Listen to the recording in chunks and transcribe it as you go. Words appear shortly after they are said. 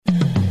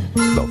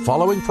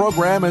following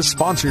program is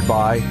sponsored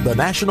by the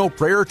National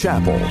Prayer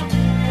Chapel.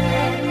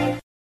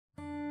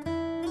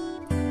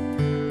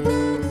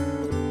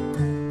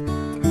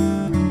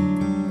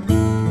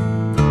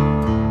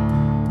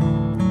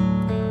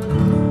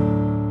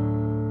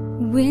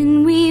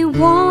 When we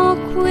walk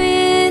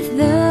with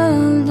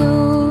the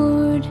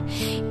Lord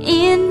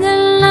in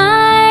the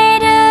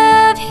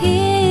light of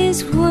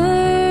His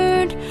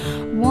Word,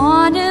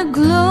 what a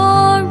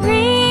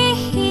glory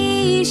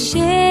He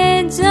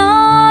sheds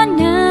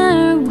on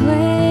our way.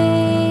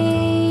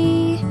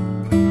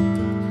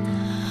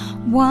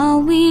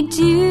 While we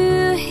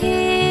do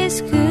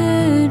His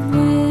good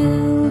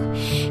will,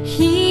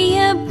 He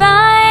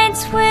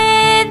abides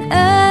with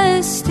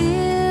us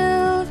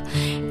still,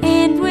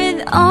 and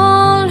with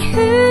all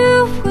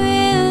who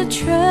will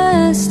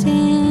trust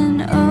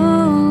and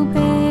obey.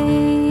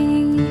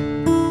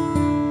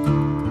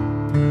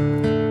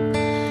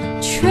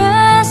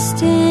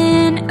 Trust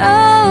and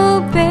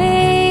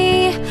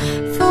obey,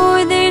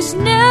 for there's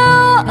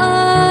no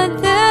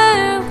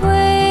other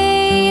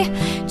way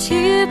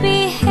to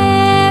be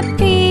happy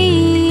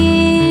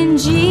in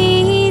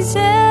Jesus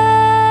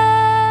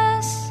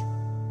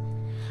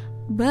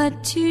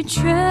but to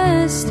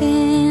trust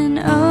and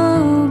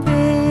obey.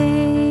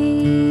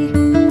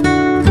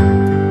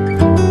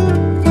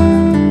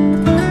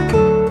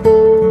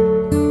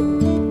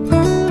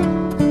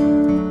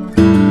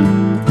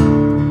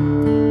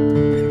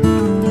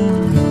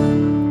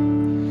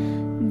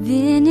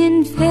 Then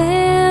in fellowship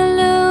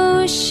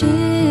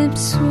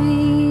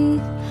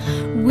sweet,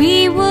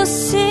 we will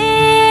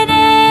sit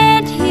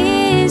at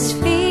His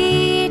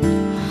feet,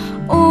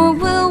 or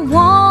we'll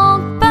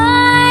walk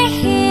by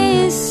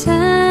His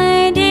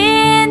side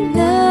in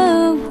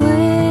the way.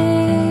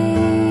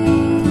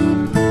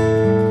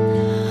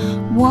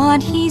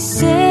 What He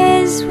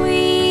says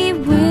we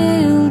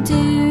will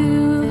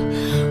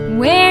do,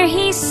 where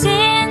He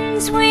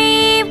sends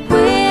we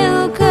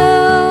will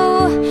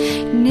go.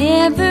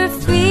 Never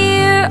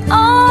fear,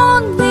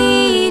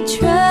 only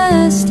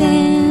trust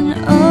and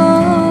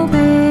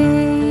obey.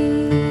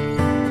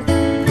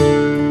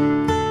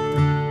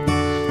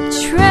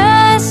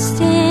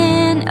 Trust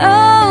and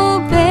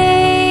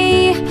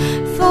obey,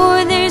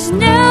 for there's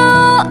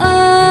no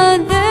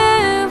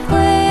other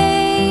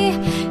way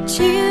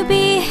to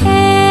be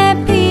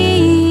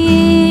happy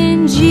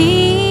in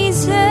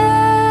Jesus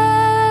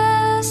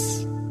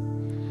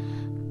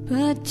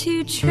but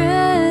to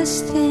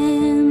trust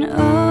and obey.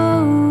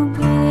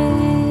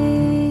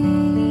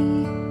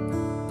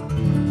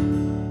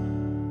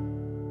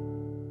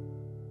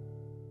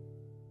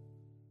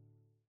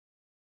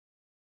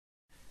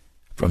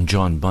 From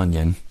John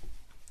Bunyan,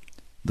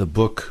 the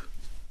book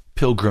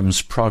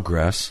Pilgrim's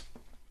Progress,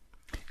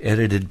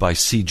 edited by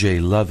C.J.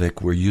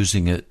 Lovick. We're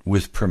using it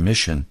with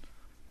permission.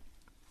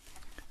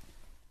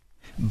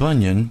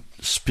 Bunyan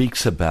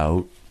speaks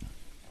about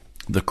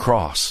the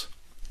cross.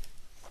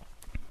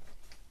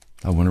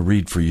 I want to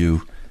read for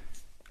you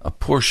a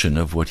portion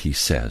of what he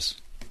says.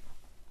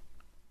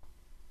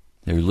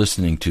 You're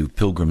listening to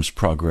Pilgrim's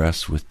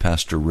Progress with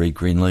Pastor Ray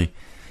Greenley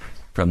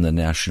from the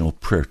National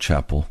Prayer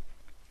Chapel.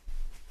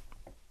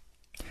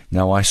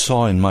 Now I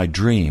saw in my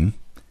dream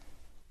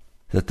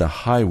that the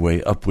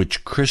highway up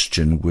which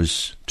Christian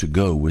was to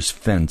go was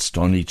fenced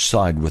on each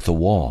side with a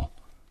wall.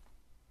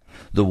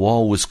 The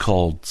wall was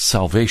called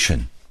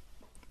salvation.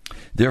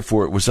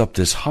 Therefore it was up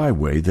this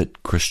highway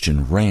that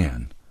Christian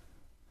ran,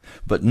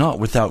 but not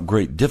without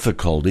great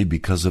difficulty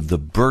because of the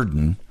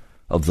burden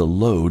of the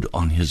load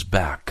on his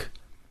back.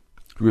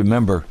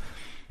 Remember,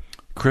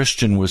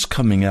 Christian was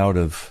coming out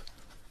of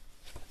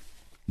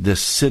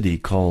this city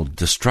called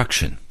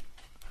destruction.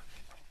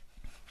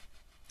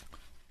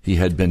 He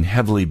had been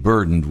heavily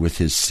burdened with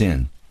his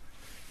sin,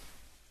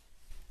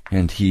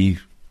 and he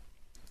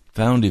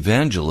found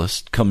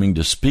evangelists coming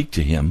to speak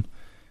to him,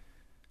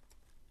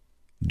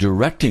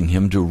 directing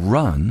him to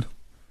run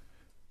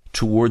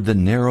toward the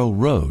narrow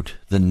road,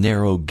 the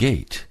narrow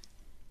gate.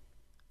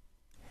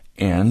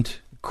 And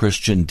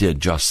Christian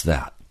did just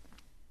that.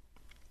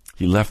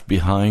 He left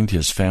behind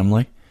his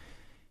family,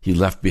 he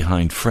left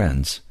behind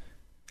friends,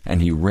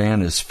 and he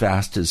ran as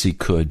fast as he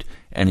could,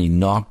 and he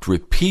knocked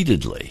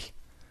repeatedly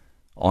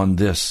on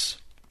this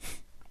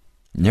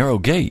narrow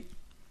gate,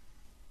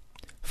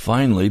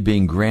 finally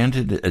being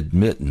granted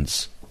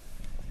admittance.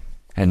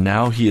 And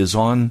now he is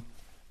on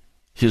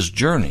his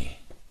journey.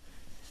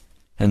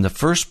 And the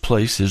first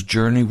place his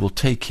journey will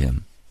take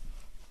him,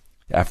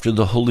 after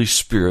the Holy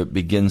Spirit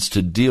begins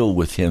to deal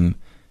with him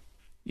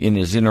in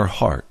his inner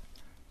heart,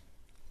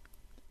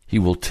 he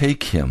will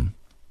take him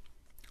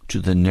to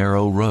the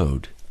narrow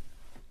road,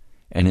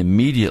 and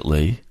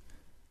immediately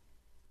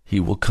he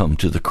will come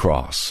to the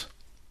cross.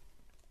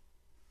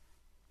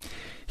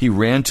 He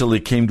ran till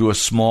he came to a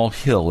small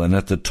hill, and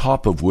at the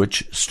top of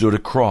which stood a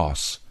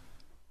cross,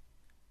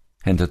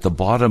 and at the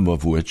bottom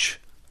of which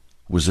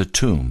was a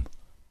tomb.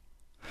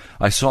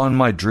 I saw in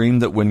my dream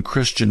that when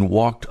Christian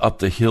walked up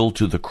the hill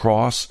to the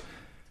cross,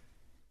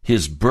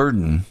 his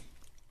burden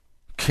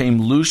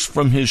came loose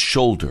from his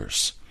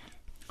shoulders,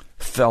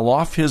 fell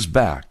off his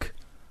back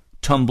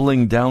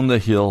tumbling down the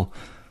hill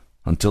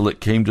until it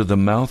came to the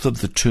mouth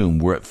of the tomb,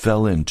 where it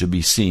fell in to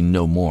be seen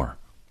no more.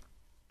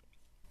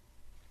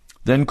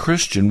 Then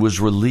Christian was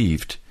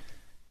relieved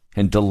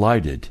and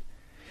delighted,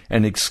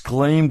 and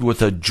exclaimed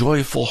with a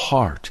joyful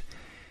heart,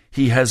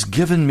 "He has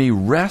given me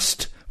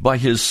rest by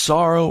his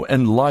sorrow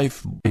and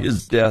life by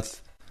his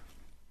death."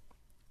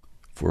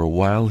 For a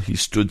while he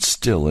stood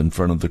still in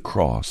front of the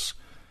cross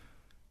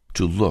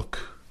to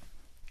look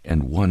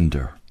and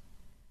wonder.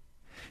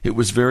 It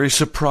was very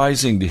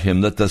surprising to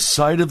him that the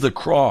sight of the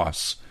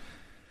cross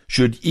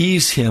should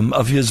ease him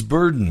of his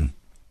burden.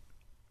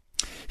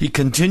 He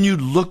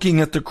continued looking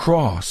at the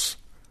cross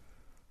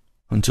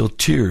until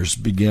tears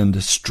began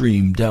to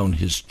stream down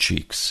his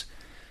cheeks.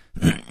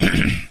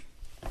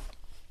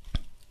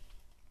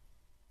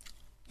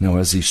 Now,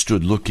 as he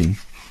stood looking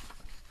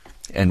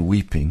and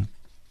weeping,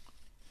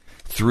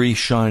 3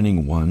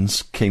 shining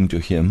ones came to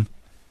him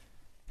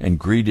and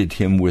greeted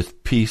him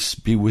with, "Peace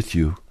be with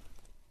you."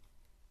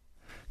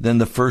 Then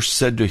the first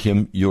said to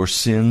him, "Your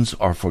sins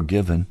are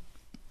forgiven."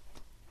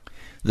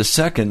 The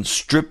second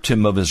stripped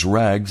him of his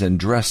rags and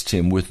dressed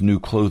him with new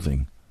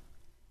clothing.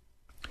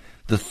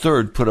 The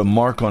third put a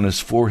mark on his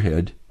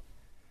forehead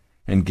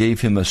and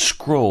gave him a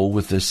scroll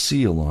with a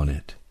seal on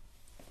it.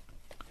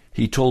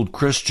 He told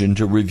Christian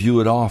to review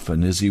it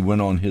often as he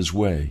went on his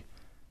way,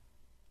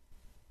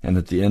 and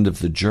at the end of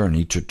the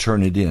journey to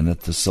turn it in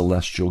at the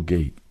celestial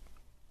gate.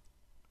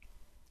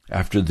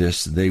 After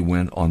this, they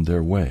went on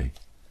their way.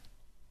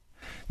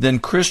 Then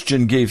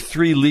Christian gave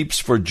 3 leaps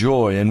for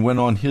joy and went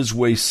on his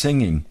way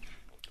singing,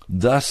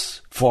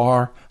 "Thus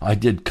far I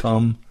did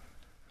come,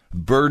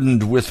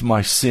 burdened with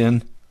my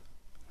sin,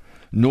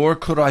 nor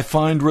could I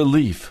find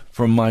relief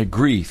from my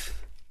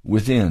grief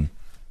within.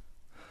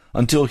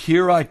 Until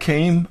here I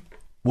came,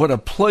 what a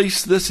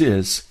place this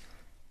is!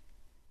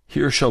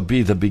 Here shall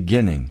be the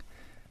beginning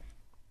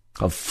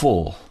of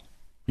full,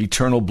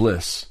 eternal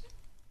bliss.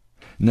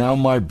 Now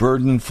my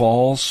burden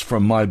falls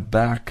from my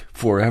back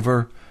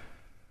forever.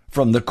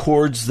 From the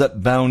cords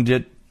that bound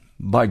it,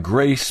 by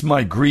grace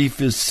my grief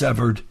is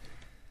severed.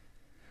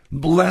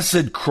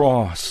 Blessed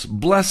cross,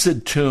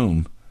 blessed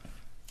tomb!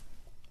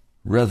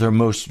 Rather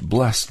most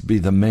blessed be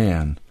the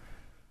man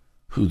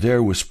who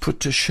there was put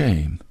to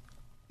shame,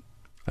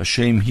 a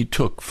shame he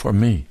took for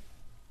me."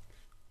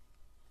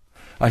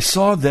 I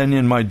saw then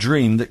in my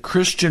dream that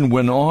Christian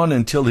went on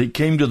until he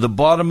came to the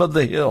bottom of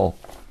the hill.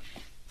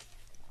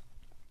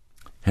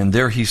 And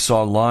there he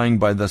saw lying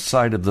by the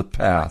side of the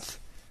path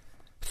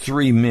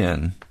 3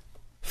 men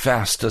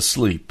fast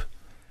asleep,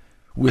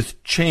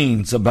 with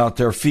chains about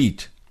their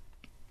feet.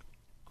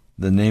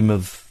 The name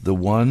of the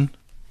one,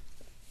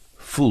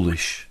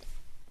 Foolish.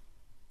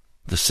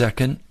 The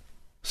second,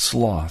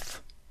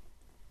 Sloth.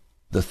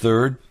 The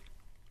third,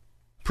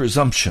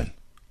 Presumption.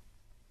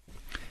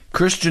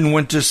 Christian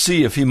went to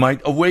see if he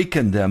might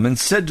awaken them, and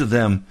said to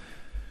them,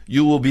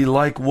 "You will be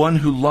like one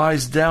who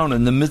lies down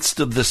in the midst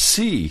of the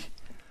sea,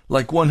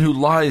 like one who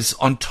lies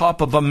on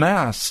top of a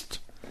mast.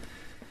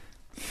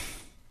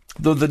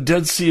 Though the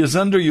Dead Sea is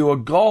under you, a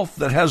gulf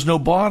that has no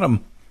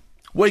bottom.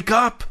 Wake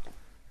up!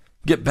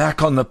 Get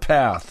back on the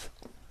path.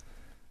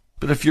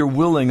 But if you're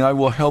willing, I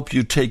will help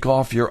you take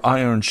off your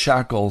iron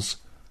shackles."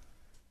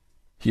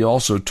 He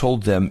also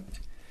told them,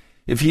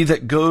 "If he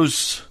that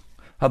goes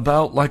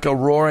about like a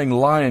roaring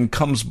lion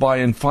comes by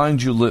and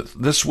finds you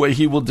this way,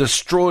 he will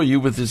destroy you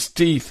with his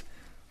teeth."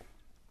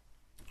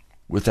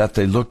 With that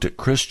they looked at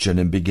Christian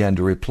and began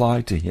to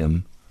reply to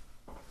him.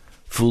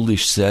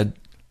 Foolish said,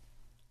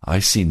 "I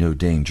see no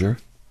danger."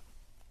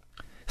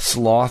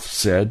 Sloth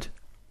said,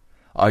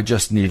 "I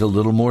just need a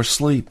little more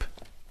sleep."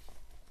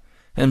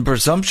 And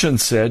Presumption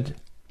said,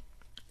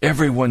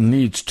 "Everyone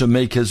needs to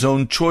make his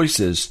own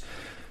choices.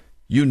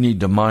 You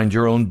need to mind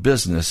your own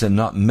business and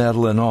not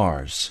meddle in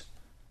ours."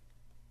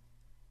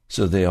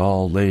 So they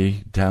all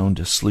lay down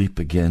to sleep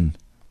again,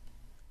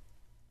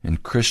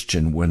 and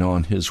Christian went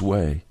on his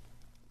way.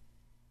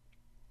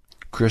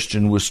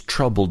 Christian was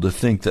troubled to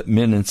think that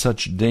men in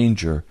such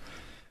danger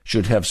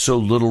should have so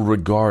little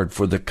regard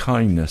for the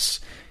kindness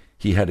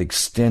he had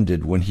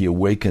extended when he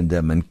awakened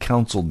them and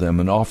counseled them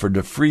and offered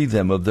to free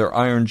them of their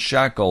iron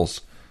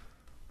shackles.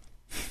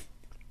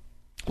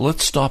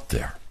 Let's stop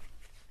there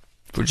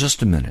for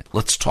just a minute.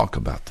 Let's talk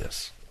about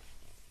this.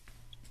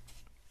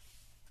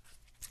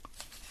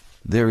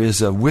 There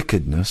is a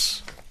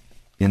wickedness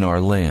in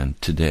our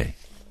land today.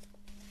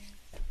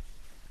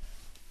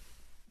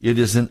 It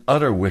is an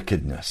utter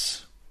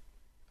wickedness.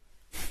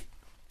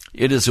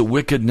 It is a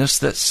wickedness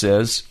that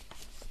says,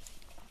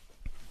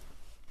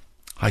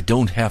 I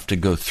don't have to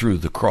go through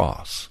the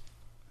cross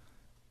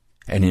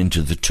and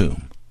into the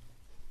tomb.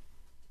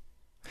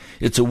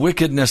 It's a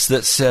wickedness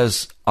that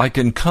says, I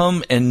can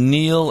come and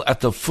kneel at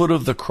the foot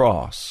of the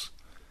cross,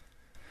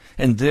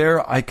 and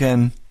there I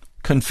can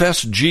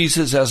confess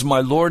Jesus as my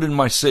Lord and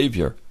my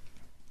Savior,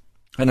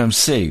 and I'm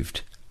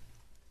saved.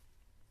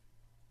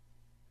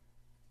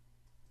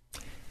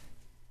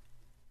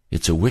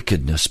 It's a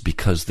wickedness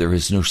because there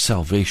is no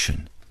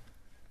salvation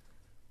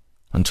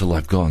until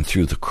I've gone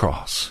through the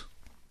cross.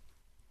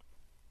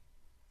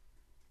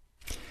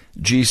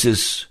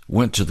 Jesus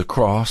went to the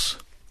cross,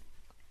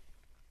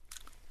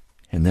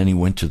 and then he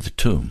went to the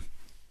tomb.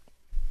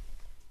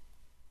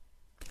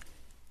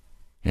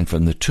 And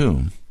from the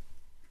tomb,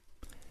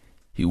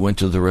 he went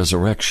to the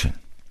resurrection.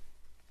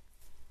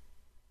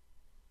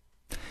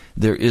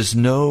 There is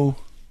no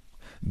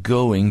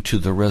going to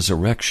the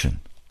resurrection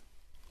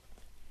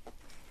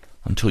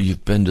until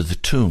you've been to the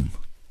tomb.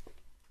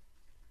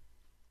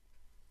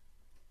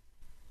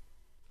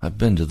 I've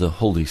been to the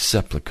Holy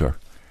Sepulchre.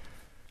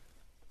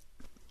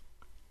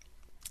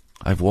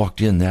 I've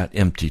walked in that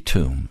empty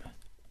tomb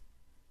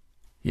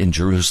in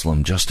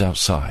Jerusalem, just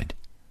outside.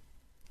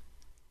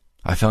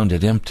 I found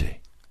it empty.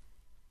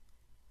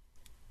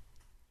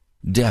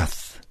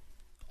 Death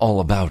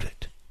all about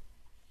it.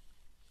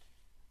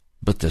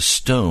 But the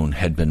stone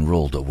had been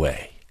rolled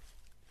away,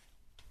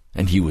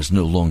 and he was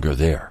no longer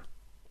there.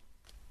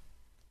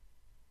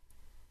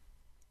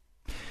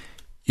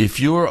 If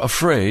you're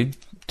afraid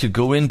to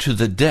go into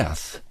the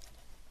death,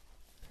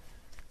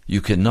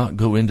 you cannot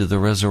go into the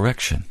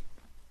resurrection.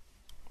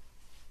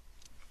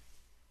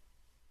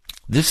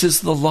 This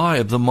is the lie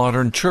of the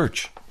modern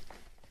church.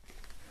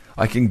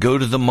 I can go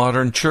to the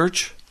modern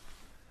church,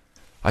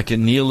 I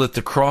can kneel at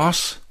the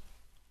cross,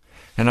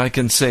 and I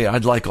can say,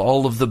 I'd like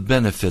all of the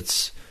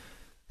benefits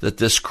that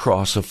this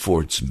cross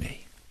affords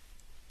me.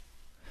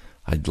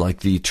 I'd like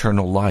the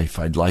eternal life,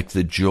 I'd like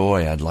the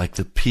joy, I'd like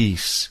the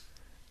peace.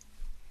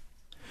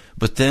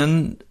 But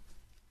then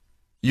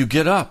you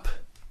get up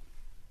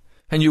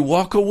and you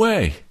walk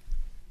away.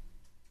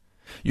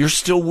 You're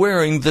still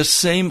wearing the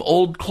same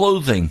old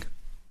clothing,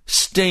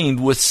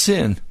 stained with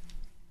sin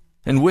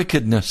and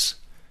wickedness.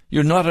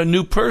 You're not a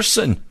new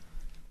person.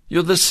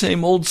 You're the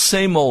same old,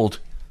 same old.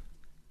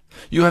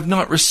 You have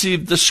not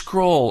received the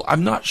scroll.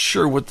 I'm not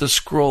sure what the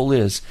scroll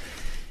is.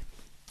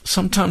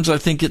 Sometimes I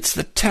think it's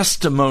the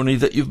testimony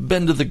that you've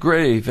been to the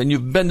grave and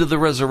you've been to the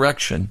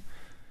resurrection.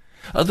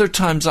 Other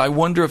times I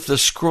wonder if the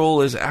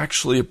scroll is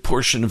actually a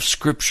portion of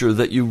Scripture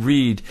that you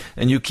read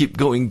and you keep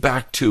going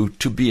back to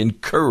be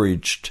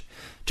encouraged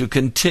to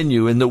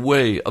continue in the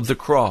way of the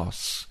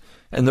cross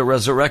and the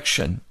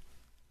resurrection.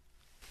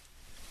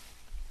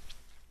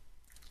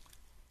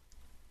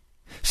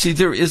 See,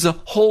 there is a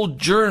whole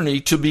journey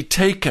to be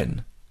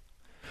taken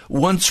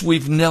once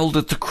we've knelt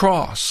at the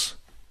cross.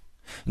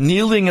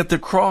 Kneeling at the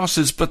cross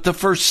is but the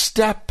first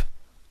step.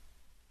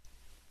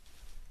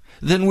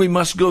 Then we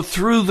must go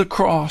through the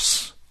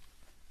cross.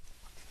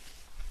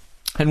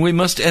 And we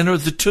must enter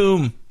the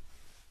tomb.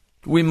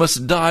 We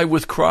must die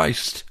with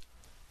Christ.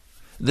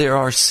 There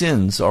our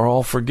sins are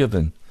all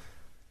forgiven.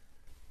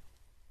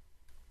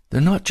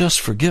 They're not just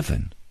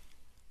forgiven.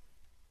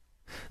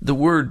 The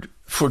word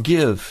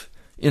forgive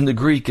in the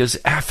Greek is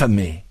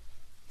aphemi.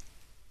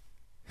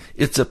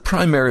 It's a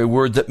primary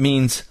word that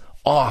means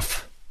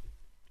off,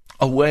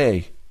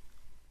 away,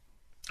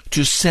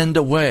 to send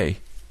away,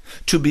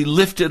 to be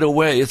lifted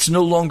away. It's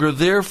no longer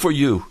there for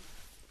you.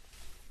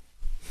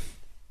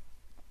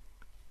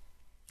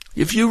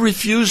 If you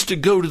refuse to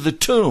go to the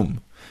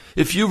tomb,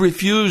 if you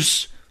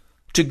refuse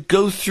to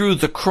go through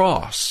the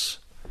cross,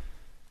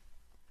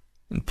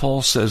 and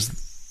Paul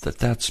says that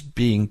that's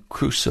being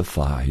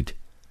crucified.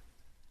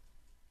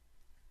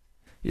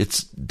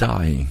 It's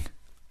dying.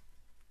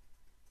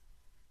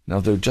 Now,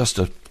 there are just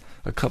a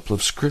couple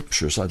of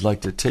scriptures I'd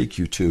like to take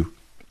you to.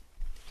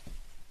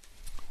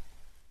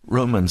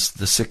 Romans,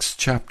 the 6th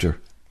chapter.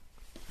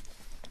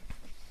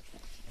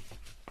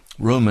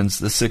 Romans,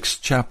 the 6th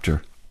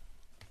chapter.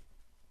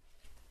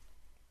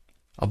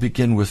 I'll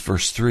begin with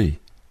verse 3.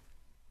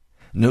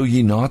 Know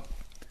ye not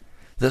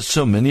that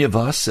so many of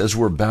us, as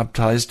were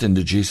baptized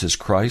into Jesus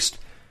Christ,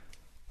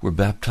 were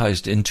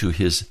baptized into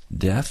his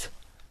death?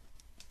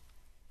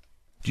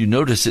 Do you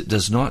notice it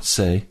does not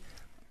say,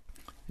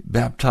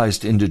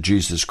 baptized into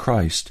Jesus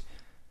Christ,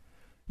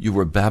 you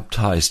were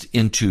baptized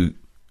into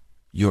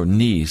your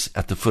knees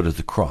at the foot of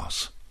the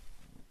cross?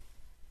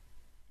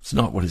 It's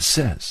not what it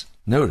says.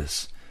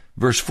 Notice,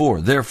 verse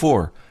 4,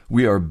 therefore,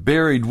 we are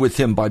buried with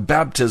him by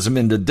baptism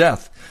into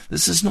death.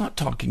 This is not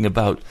talking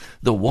about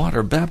the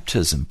water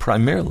baptism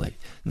primarily.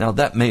 Now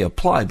that may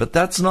apply, but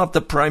that's not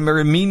the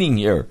primary meaning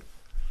here.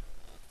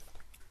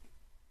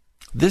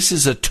 This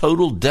is a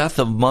total death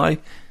of my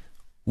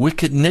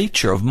wicked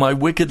nature, of my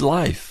wicked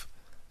life.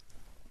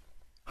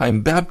 I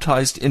am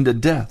baptized into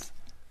death,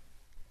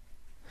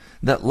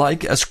 that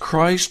like as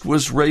Christ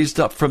was raised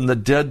up from the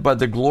dead by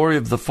the glory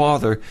of the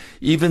Father,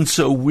 even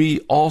so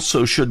we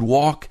also should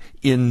walk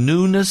in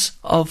newness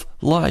of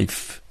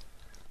life.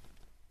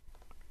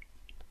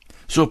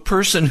 So a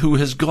person who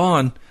has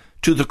gone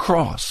to the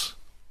cross,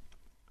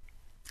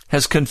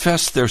 has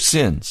confessed their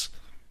sins,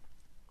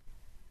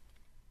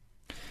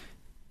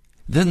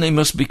 then they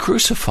must be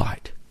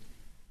crucified.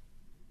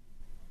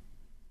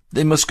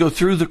 They must go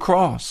through the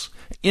cross,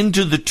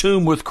 into the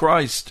tomb with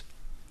Christ.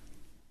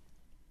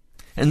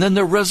 And then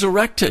they're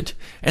resurrected,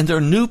 and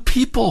they're new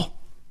people.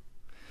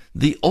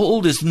 The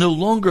old is no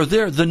longer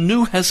there. The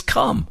new has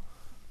come.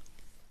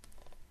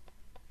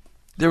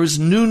 There is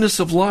newness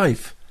of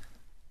life.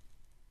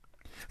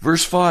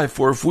 Verse 5,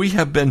 for if we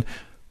have been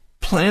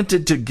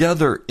planted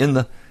together in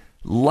the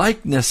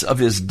likeness of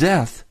his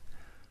death,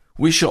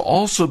 we shall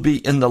also be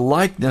in the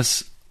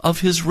likeness of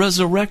his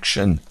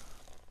resurrection.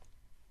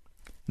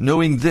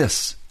 Knowing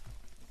this,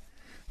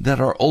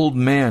 that our old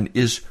man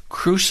is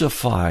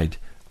crucified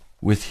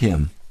with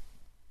him,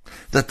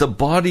 that the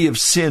body of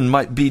sin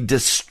might be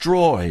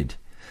destroyed,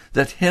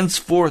 that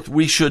henceforth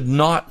we should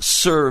not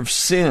serve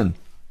sin.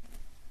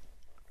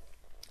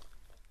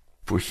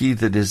 For he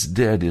that is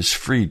dead is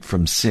freed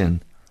from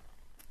sin.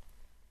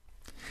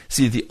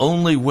 See, the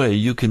only way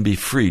you can be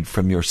freed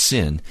from your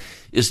sin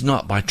is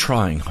not by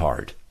trying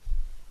hard.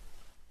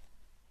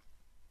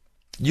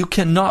 You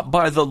cannot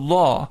by the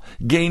law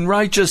gain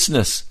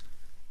righteousness.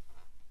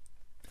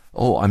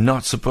 Oh, I'm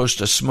not supposed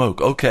to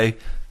smoke. Okay,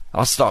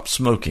 I'll stop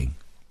smoking.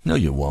 No,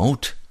 you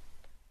won't.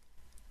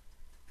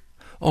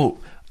 Oh,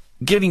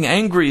 getting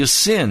angry is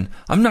sin.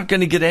 I'm not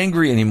going to get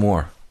angry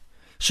anymore.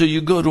 So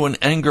you go to an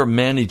anger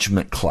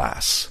management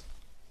class.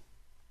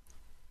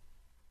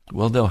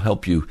 Well, they'll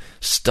help you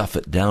stuff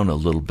it down a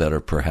little better,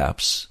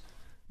 perhaps,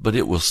 but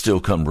it will still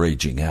come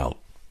raging out.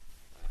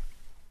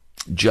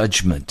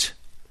 Judgment,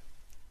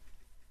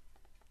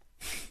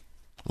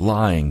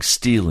 lying,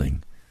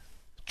 stealing,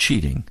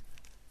 cheating.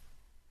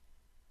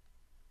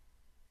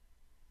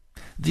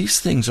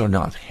 These things are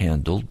not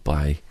handled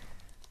by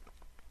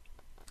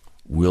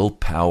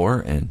willpower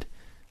and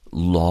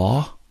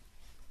law.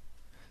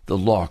 The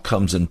law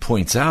comes and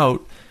points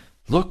out,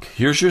 look,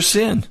 here's your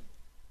sin.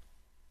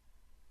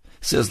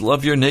 It says,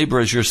 love your neighbor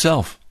as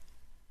yourself.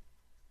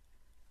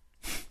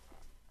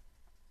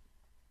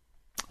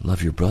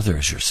 Love your brother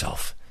as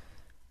yourself.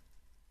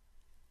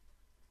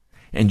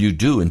 And you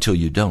do until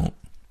you don't.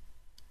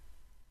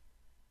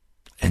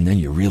 And then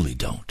you really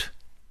don't.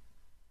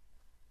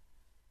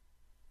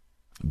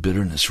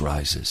 Bitterness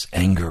rises,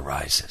 anger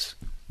rises,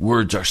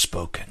 words are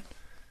spoken.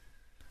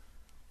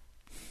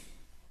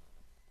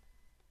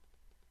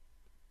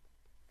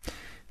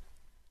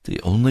 The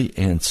only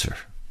answer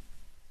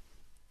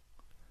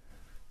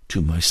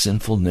to my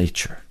sinful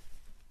nature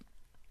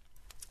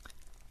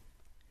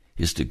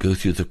is to go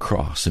through the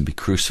cross and be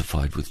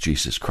crucified with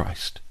Jesus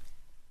Christ.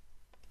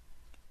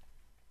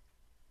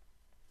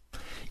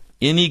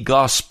 Any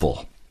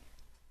gospel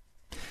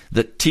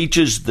that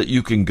teaches that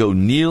you can go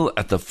kneel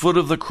at the foot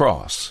of the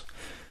cross,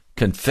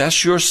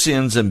 confess your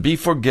sins and be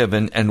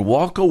forgiven, and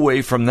walk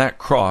away from that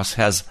cross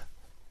has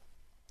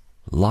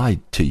lied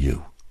to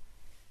you.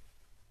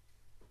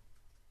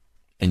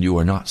 And you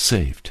are not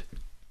saved.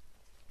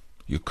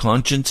 Your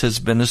conscience has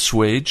been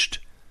assuaged,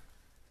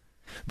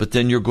 but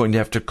then you're going to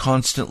have to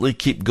constantly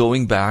keep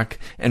going back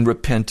and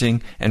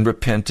repenting and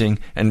repenting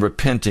and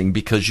repenting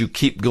because you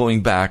keep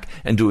going back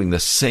and doing the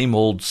same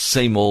old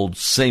sin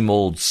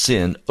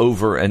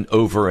over and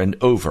over and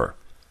over.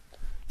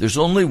 There's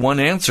only one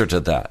answer to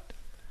that.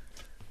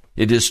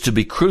 It is to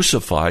be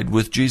crucified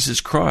with Jesus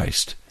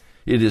Christ.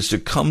 It is to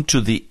come to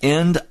the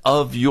end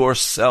of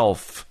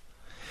yourself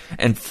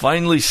and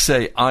finally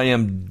say, I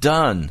am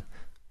done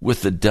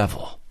with the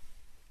devil.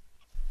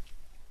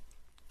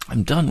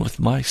 I'm done with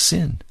my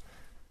sin.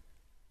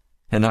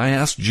 And I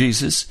ask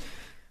Jesus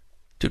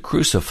to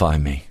crucify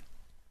me.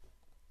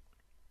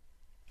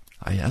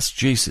 I ask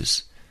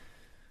Jesus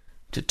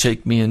to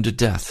take me into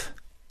death.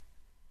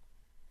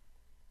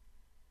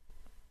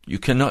 You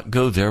cannot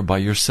go there by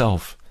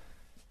yourself.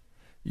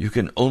 You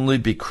can only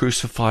be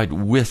crucified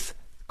with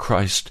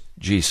Christ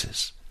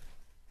Jesus.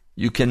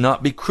 You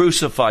cannot be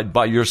crucified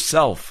by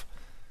yourself.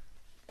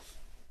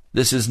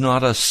 This is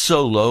not a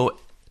solo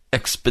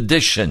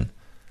expedition.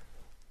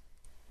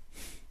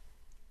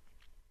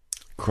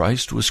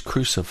 Christ was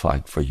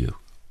crucified for you.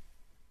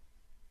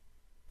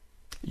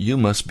 You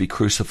must be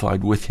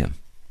crucified with him.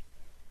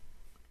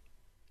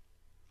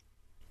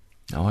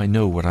 Now I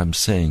know what I'm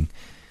saying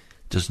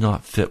does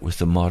not fit with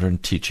the modern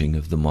teaching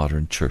of the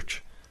modern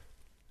church.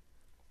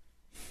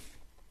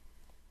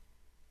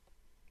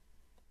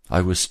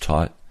 I was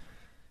taught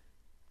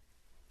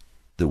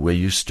the way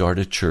you start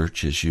a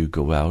church is you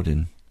go out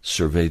and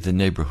survey the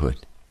neighborhood.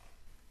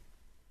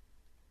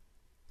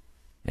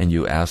 And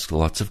you ask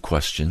lots of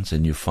questions,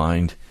 and you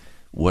find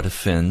what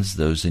offends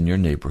those in your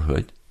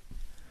neighborhood.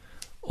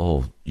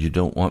 Oh, you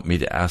don't want me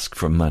to ask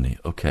for money.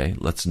 Okay,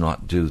 let's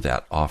not do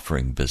that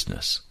offering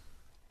business.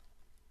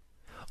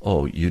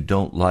 Oh, you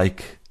don't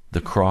like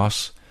the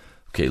cross?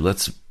 Okay,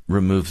 let's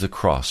remove the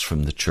cross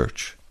from the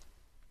church.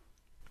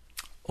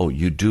 Oh,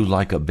 you do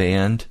like a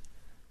band?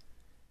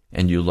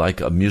 And you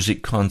like a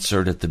music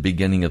concert at the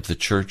beginning of the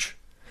church?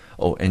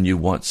 Oh, and you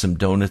want some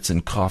donuts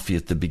and coffee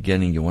at the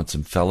beginning? You want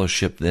some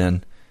fellowship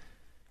then?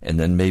 And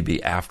then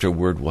maybe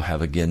afterward we'll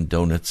have again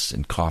donuts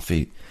and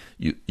coffee.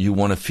 You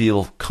want to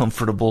feel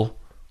comfortable?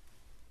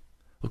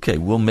 Okay,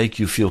 we'll make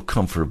you feel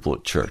comfortable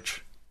at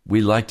church. We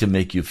like to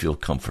make you feel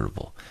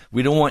comfortable.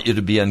 We don't want you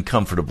to be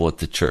uncomfortable at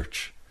the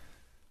church.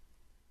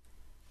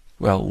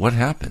 Well, what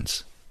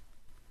happens?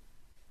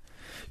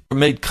 You're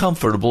made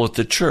comfortable at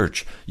the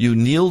church. You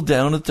kneel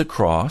down at the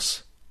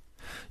cross.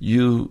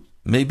 You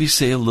maybe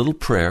say a little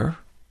prayer.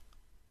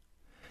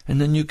 And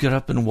then you get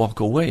up and walk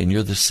away, and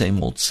you're the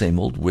same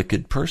old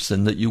wicked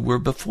person that you were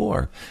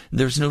before.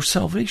 There's no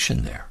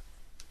salvation there.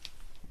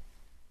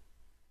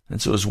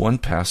 And so as one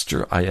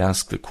pastor, I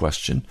asked the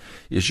question,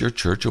 is your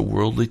church a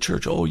worldly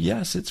church? Oh,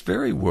 yes, it's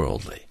very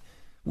worldly.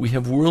 We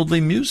have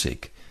worldly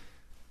music.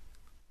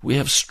 We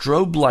have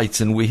strobe lights,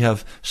 and we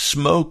have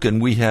smoke,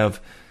 and we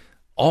have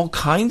all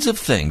kinds of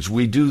things.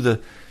 We do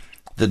the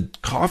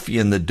coffee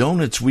and the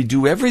donuts. We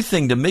do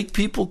everything to make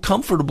people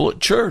comfortable at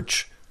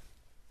church.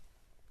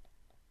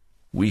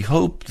 We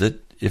hope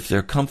that if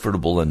they're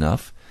comfortable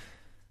enough,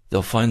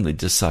 they'll finally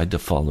decide to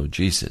follow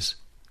Jesus.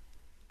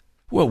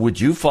 Well, would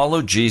you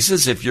follow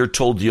Jesus if you're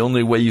told the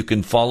only way you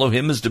can follow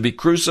him is to be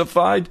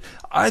crucified?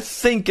 I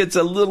think it's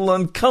a little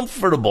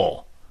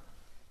uncomfortable.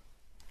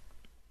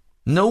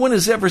 No one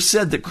has ever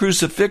said that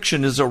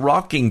crucifixion is a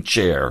rocking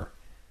chair.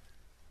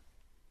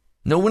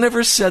 No one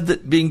ever said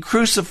that being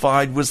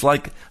crucified was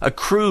like a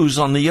cruise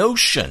on the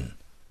ocean.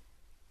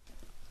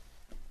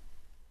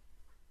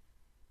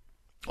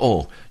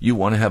 Oh, you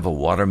want to have a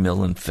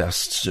watermelon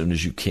fest as soon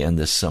as you can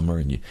this summer,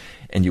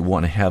 and you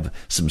want to have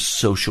some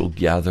social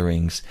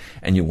gatherings,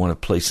 and you want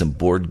to play some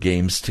board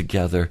games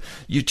together.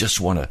 You just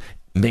want to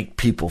make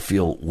people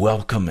feel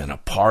welcome and a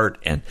part,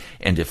 and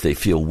if they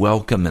feel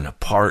welcome and a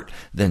part,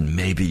 then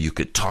maybe you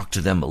could talk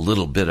to them a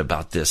little bit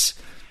about this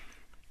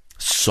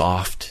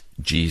soft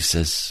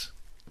Jesus.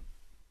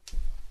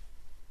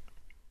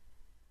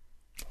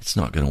 It's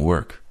not going to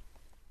work.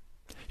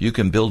 You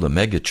can build a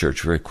mega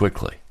church very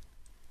quickly.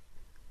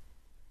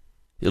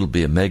 It'll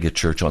be a mega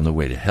church on the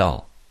way to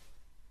hell.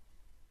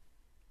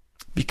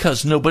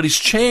 Because nobody's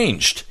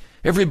changed.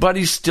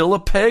 Everybody's still a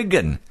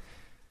pagan.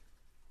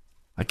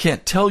 I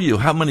can't tell you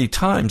how many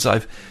times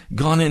I've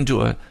gone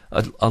into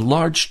a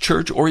large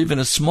church or even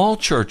a small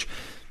church,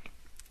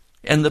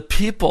 and the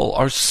people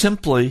are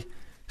simply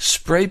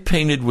spray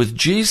painted with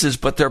Jesus,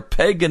 but they're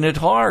pagan at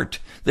heart.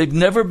 They've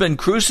never been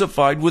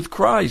crucified with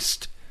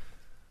Christ.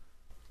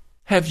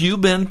 Have you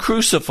been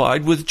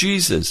crucified with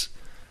Jesus?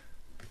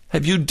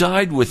 Have you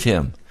died with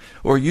him?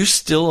 Or are you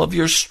still of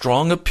your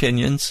strong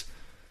opinions,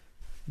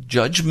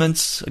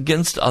 judgments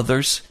against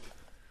others,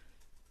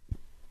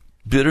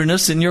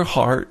 bitterness in your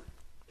heart,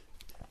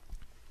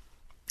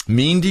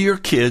 mean to your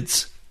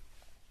kids,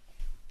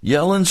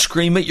 yell and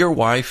scream at your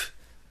wife,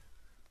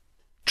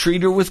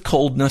 treat her with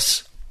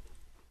coldness,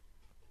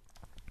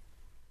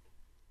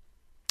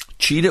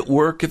 cheat at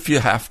work if you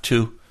have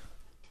to,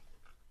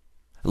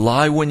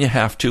 lie when you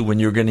have to, when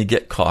you're going to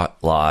get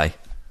caught, lie.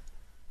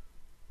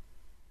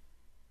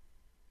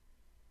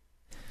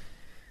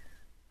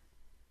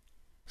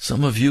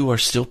 Some of you are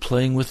still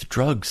playing with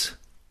drugs,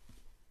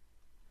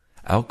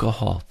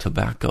 alcohol,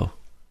 tobacco,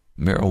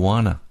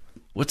 marijuana.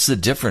 What's the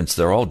difference?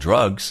 They're all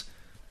drugs.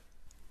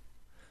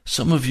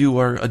 Some of you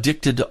are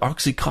addicted to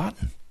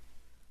Oxycontin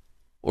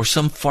or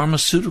some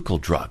pharmaceutical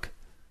drug.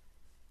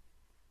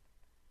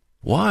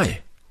 Why?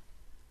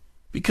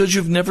 Because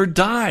you've never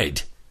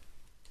died.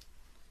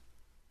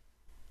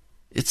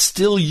 It's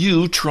still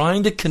you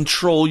trying to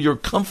control your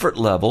comfort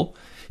level.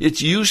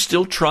 It's you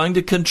still trying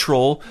to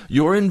control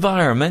your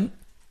environment.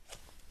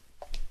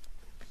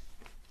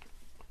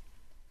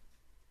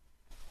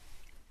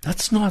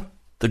 That's not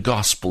the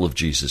gospel of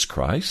Jesus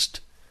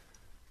Christ.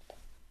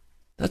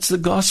 That's the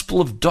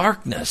gospel of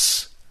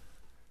darkness.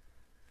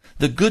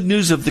 The good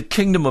news of the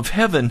kingdom of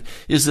heaven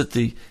is that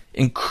the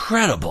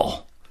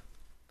incredible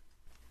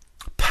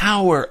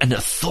power and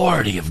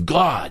authority of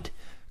God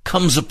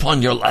comes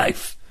upon your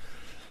life.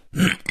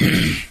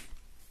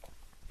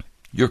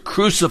 You're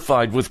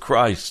crucified with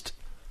Christ.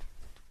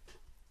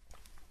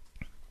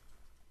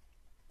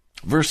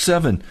 Verse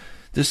 7,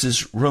 this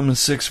is Romans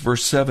 6,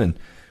 verse 7.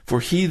 For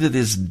he that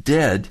is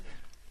dead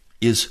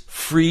is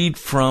freed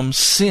from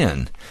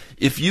sin.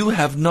 If you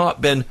have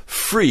not been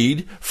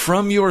freed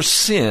from your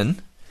sin,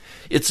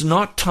 it's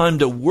not time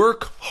to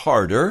work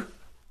harder.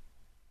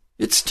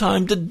 It's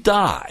time to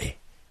die.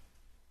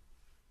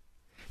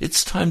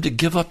 It's time to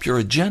give up your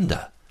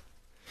agenda.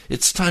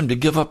 It's time to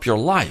give up your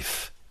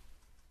life.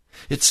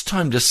 It's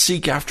time to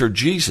seek after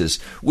Jesus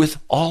with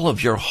all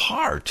of your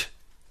heart.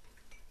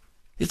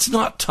 It's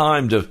not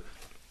time to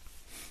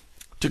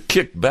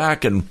kick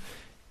back and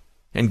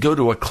go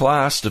to a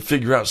class to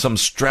figure out some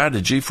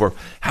strategy for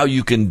how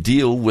you can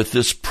deal with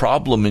this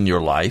problem in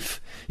your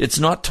life. It's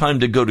not time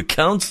to go to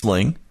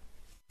counseling.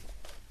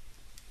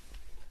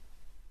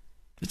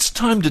 It's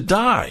time to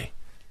die.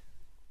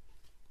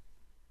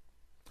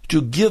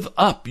 To give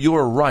up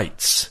your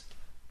rights.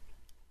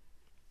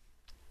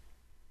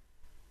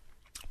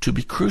 To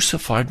be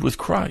crucified with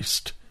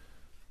Christ.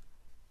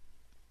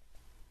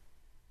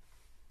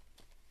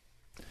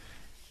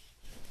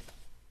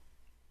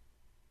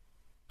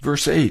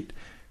 Verse 8.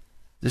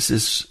 This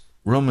is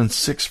Romans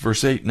 6,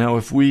 verse 8. Now,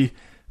 if we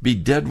be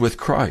dead with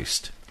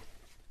Christ,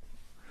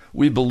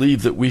 we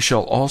believe that we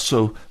shall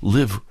also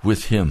live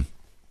with him.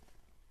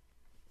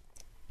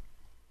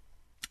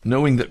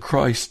 Knowing that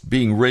Christ,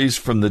 being raised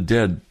from the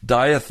dead,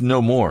 dieth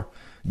no more.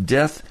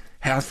 Death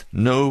hath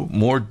no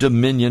more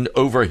dominion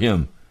over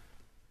him.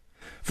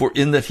 For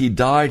in that he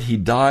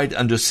died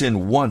unto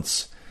sin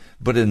once,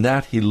 but in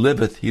that he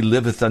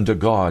liveth unto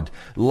God.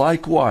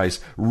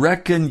 Likewise,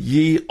 reckon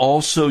ye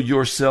also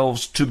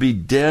yourselves to be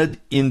dead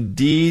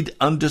indeed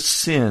unto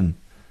sin,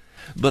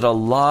 but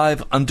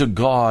alive unto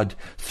God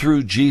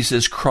through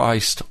Jesus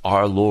Christ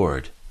our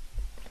Lord.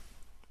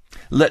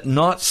 Let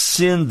not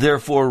sin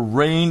therefore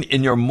reign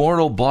in your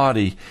mortal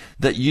body,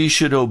 that ye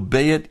should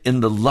obey it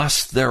in the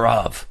lust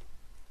thereof.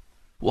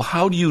 Well,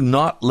 how do you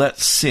not let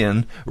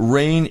sin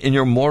reign in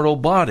your mortal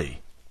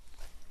body?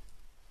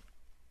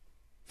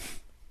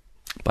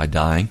 By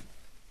dying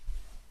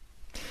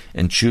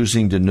and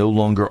choosing to no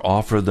longer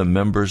offer the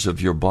members of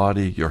your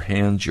body, your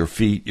hands, your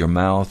feet, your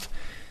mouth,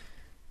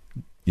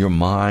 your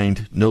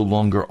mind, no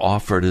longer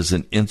offered as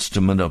an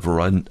instrument of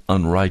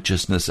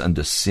unrighteousness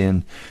unto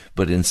sin,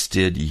 but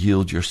instead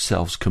yield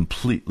yourselves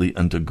completely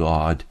unto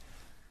God,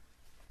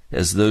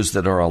 as those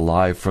that are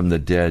alive from the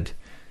dead,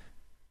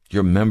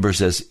 your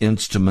members as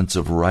instruments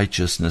of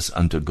righteousness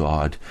unto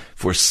God.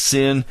 For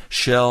sin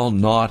shall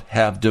not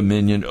have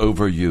dominion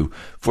over you,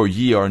 for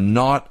ye are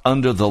not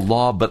under the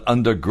law, but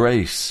under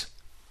grace.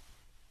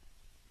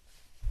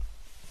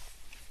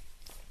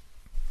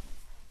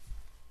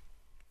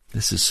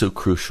 This is so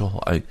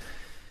crucial. I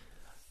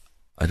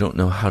don't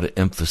know how to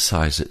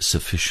emphasize it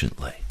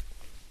sufficiently.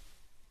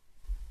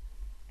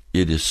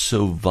 It is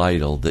so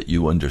vital that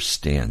you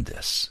understand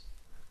this.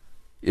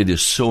 It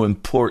is so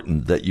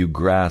important that you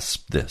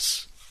grasp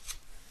this.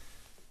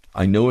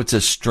 I know it's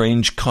a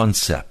strange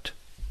concept.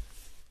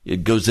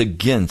 It goes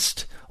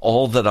against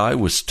all that I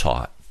was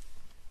taught.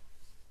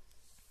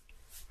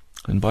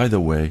 And by the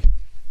way,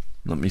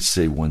 let me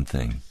say one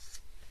thing.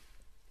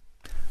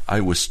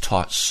 I was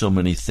taught so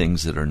many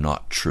things that are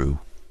not true.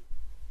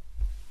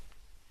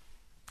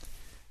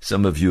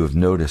 Some of you have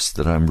noticed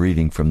that I'm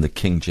reading from the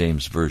King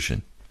James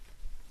Version.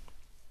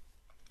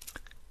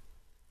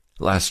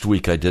 Last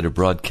week I did a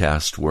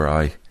broadcast where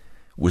I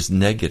was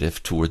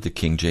negative toward the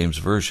King James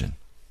Version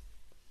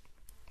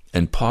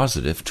and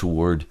positive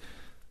toward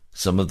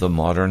some of the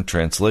modern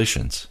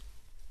translations.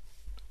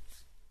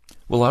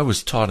 Well, I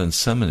was taught in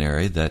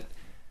seminary that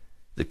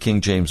the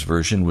King James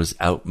Version was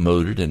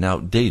outmoded and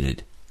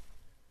outdated.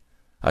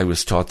 I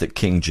was taught that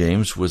King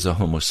James was a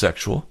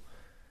homosexual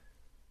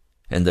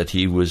and that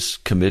he was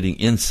committing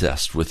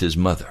incest with his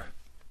mother.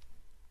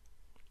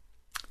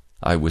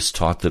 I was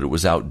taught that it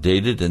was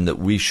outdated and that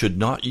we should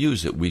not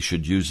use it. We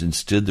should use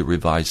instead the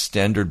Revised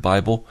Standard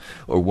Bible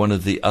or one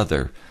of the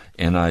other,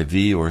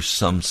 NIV or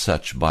some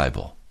such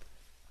Bible.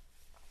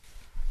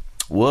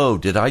 Whoa,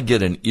 did I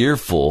get an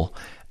earful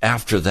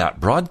after that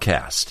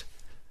broadcast?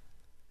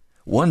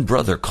 One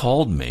brother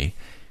called me,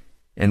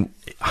 and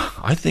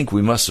I think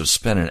we must have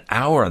spent an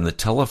hour on the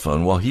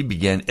telephone while he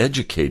began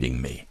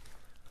educating me.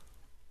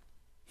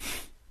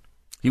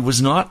 He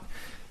was not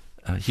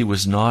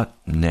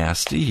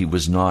nasty. He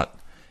was not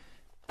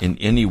in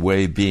any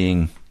way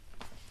being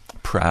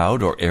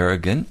proud or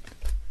arrogant.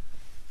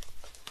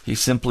 He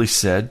simply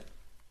said,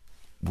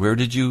 "Where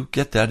did you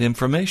get that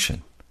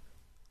information?"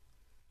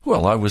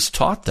 Well, I was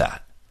taught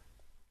that.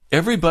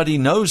 Everybody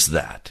knows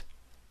that.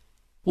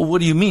 Well,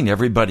 what do you mean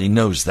everybody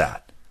knows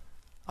that?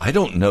 I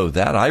don't know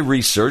that. I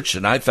researched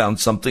and I found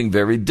something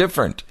very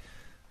different.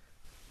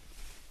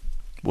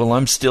 Well,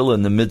 I'm still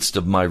in the midst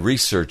of my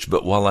research,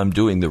 but while I'm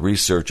doing the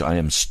research, I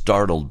am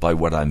startled by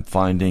what I'm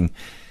finding.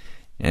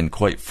 And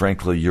quite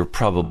frankly, you're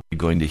probably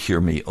going to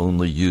hear me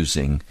only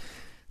using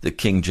the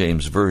King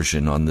James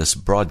Version on this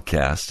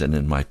broadcast and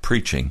in my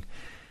preaching.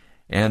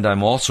 And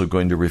I'm also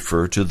going to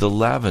refer to the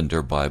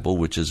Lavender Bible,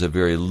 which is a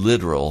very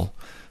literal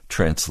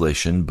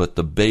translation, but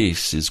the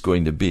base is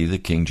going to be the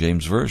King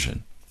James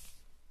Version.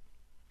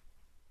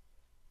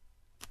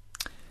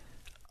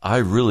 I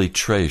really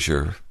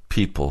treasure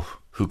people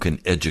who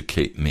can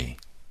educate me,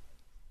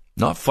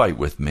 not fight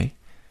with me.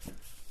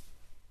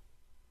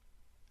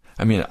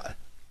 I mean,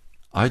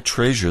 I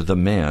treasure the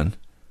man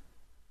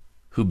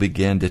who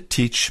began to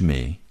teach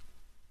me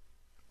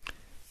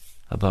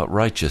about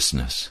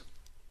righteousness.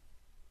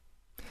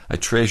 I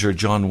treasure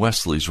John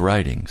Wesley's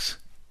writings.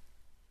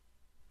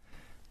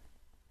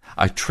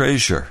 I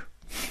treasure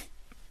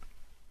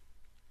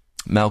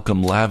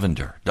Malcolm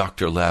Lavender,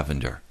 Dr.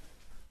 Lavender,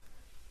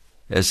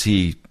 as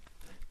he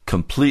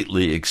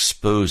completely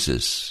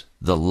exposes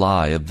the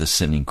lie of the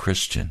sinning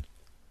Christian.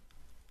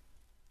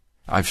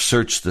 I've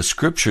searched the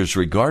scriptures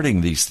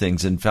regarding these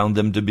things and found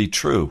them to be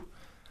true.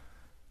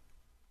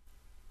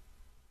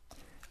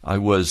 I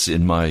was,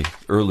 in my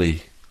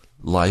early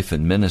life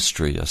and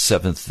ministry, a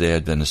Seventh-day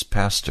Adventist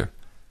pastor.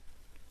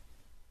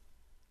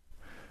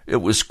 It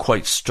was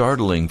quite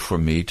startling for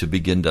me to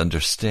begin to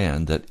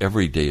understand that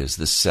every day is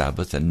the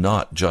Sabbath and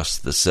not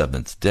just the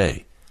seventh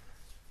day.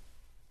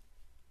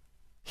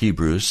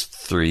 Hebrews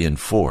 3 and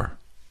 4,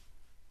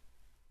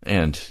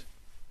 and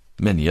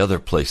many other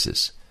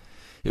places.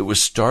 It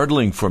was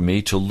startling for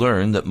me to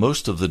learn that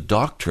most of the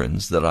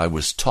doctrines that I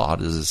was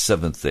taught as a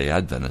Seventh-day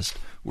Adventist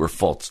were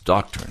false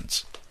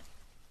doctrines.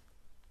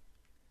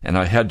 And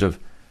I had to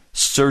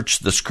search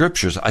the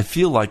Scriptures. I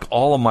feel like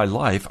all of my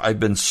life I've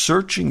been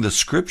searching the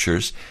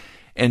Scriptures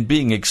and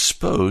being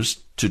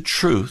exposed to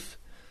truth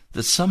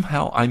that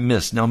somehow I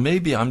miss. Now,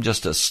 maybe I'm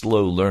just a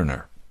slow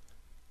learner,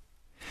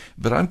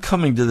 but I'm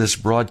coming to this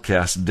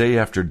broadcast day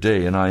after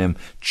day, and I am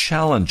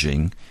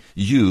challenging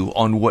you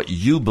on what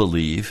you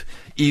believe,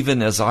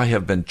 even as I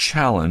have been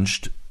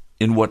challenged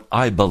in what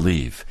I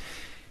believe.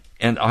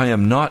 And I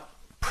am not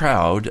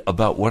proud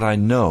about what I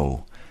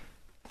know.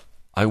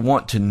 I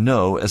want to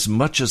know as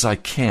much as I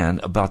can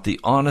about the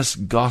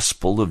honest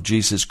gospel of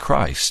Jesus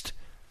Christ.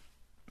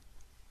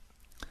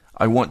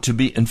 I want to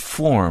be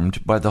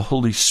informed by the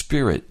Holy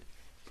Spirit.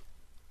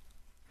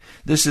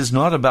 This is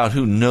not about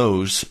who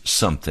knows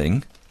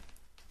something.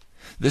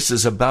 This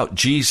is about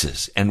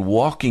Jesus and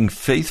walking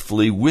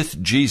faithfully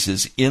with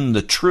Jesus in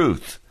the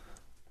truth.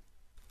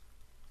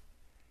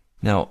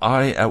 Now,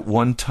 I at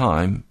one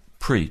time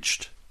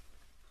preached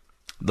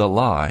the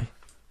lie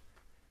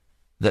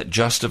that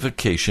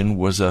justification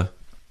was a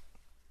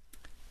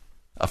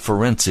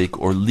forensic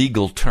or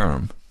legal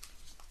term,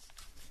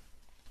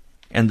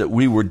 and that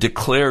we were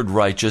declared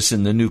righteous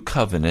in the new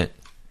covenant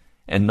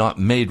and not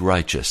made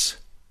righteous.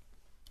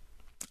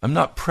 I'm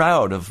not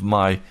proud of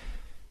my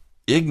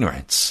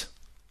ignorance,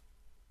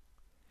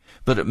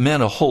 but it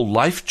meant a whole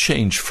life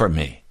change for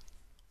me.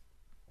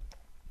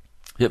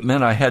 It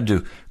meant I had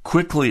to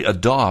quickly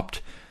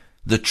adopt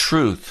the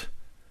truth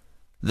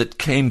that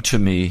came to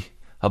me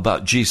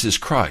about Jesus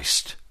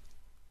Christ.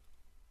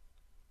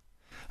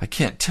 I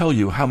can't tell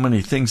you how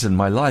many things in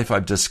my life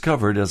I've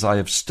discovered as I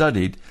have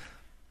studied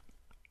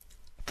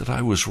that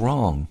I was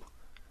wrong,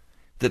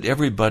 that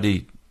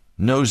everybody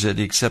knows it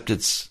except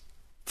it's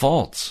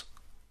false.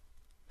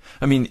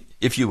 I mean,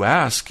 if you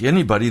ask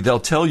anybody, they'll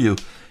tell you,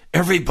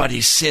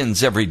 everybody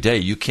sins every day.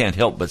 You can't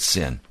help but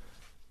sin.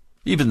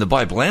 Even the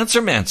Bible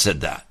Answer Man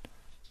said that.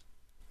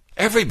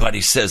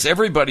 Everybody says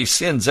everybody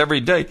sins every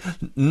day.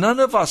 None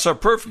of us are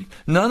perfect.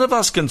 None of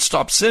us can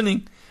stop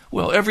sinning.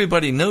 Well,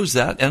 everybody knows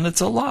that, and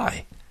it's a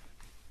lie.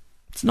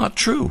 It's not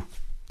true.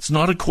 It's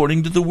not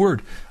according to the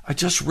Word. I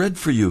just read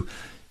for you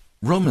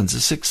Romans, the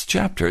 6th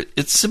chapter.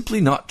 It's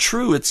simply not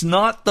true. It's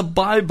not the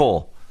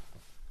Bible.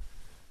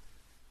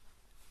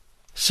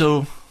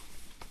 So,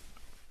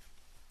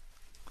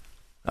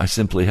 I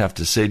simply have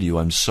to say to you,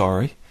 I'm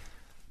sorry.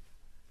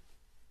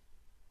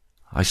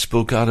 I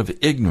spoke out of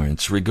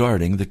ignorance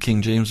regarding the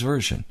King James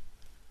Version.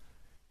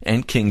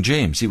 And King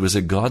James, he was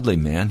a godly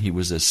man. He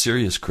was a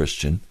serious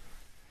Christian.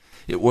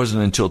 It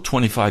wasn't until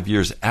 25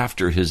 years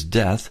after his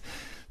death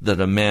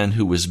that a man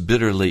who was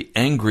bitterly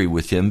angry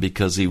with him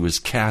because he was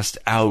cast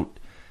out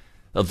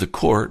of the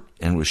court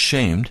and was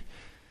shamed,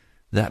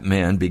 that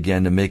man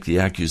began to make the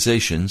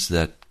accusations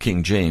that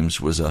King James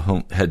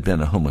had been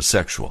a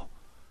homosexual.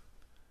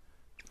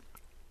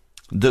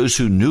 Those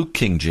who knew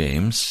King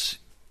James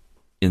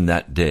in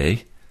that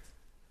day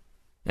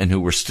and who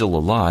were still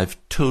alive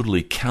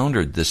totally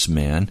countered this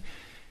man,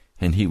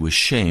 and he was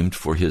shamed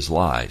for his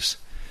lies.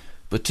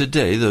 But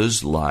today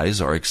those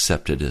lies are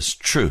accepted as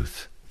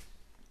truth.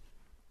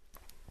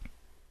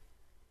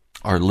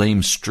 Our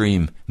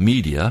lamestream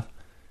media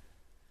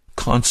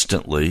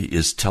constantly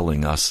is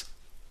telling us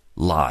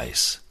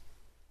lies.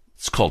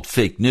 It's called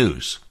fake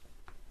news.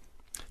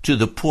 To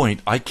the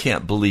point I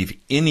can't believe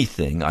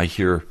anything I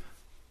hear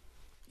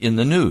in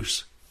the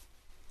news.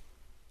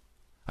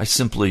 I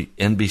simply,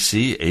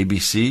 NBC,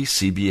 ABC,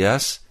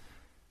 CBS,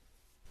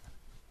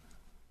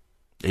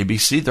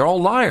 ABC, they're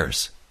all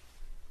liars.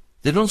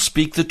 They don't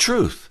speak the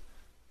truth.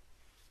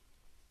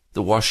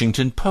 The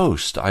Washington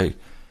Post, I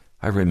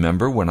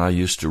remember when I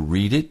used to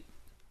read it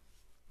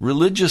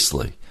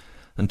religiously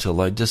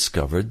until I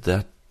discovered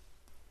that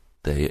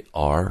they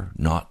are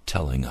not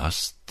telling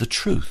us the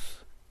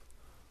truth.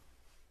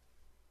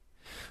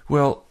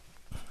 Well,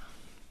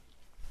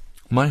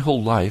 my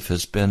whole life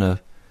has been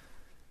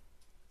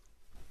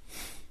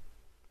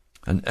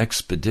an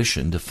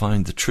expedition to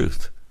find the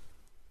truth.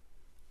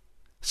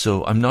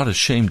 So I'm not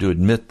ashamed to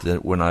admit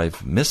that when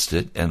I've missed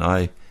it, and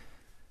I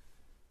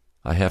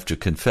have to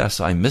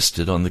confess I missed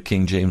it on the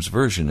King James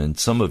Version, and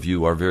some of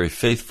you are very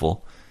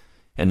faithful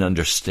and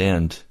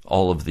understand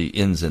all of the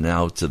ins and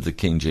outs of the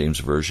King James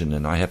Version,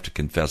 and I have to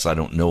confess I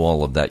don't know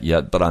all of that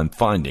yet, but I'm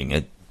finding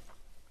it.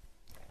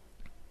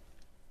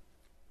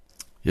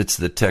 It's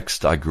the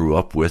text I grew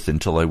up with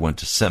until I went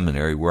to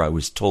seminary, where I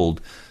was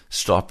told,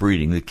 stop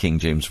reading the King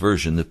James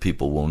Version, that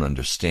people won't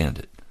understand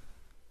it.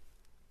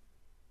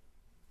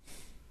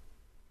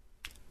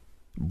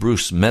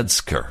 Bruce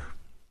Metzger,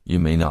 you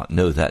may not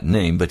know that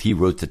name, but he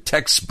wrote the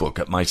textbook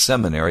at my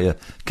seminary, a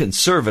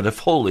conservative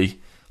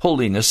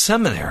holiness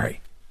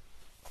seminary.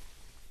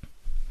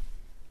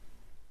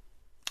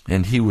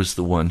 And he was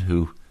the one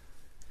who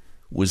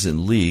was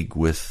in league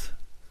with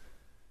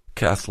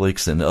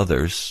Catholics and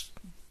others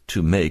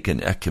to make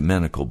an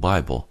ecumenical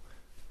Bible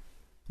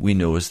we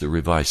know as the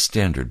Revised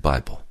Standard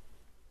Bible.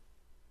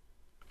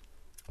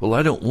 Well,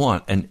 I don't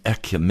want an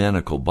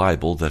ecumenical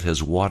Bible that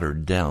has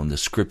watered down the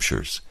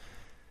Scriptures.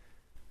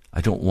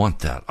 I don't want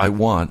that. I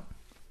want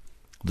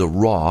the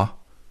raw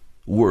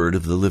Word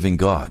of the living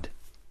God.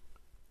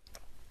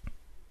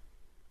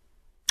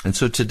 And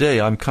so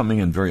today I'm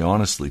coming and very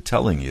honestly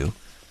telling you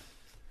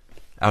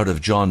out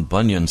of John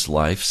Bunyan's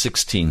life,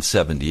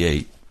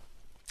 1678,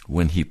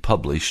 when he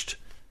published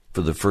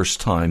for the first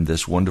time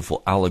this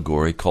wonderful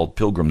allegory called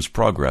Pilgrim's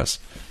Progress.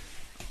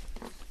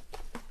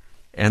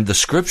 And the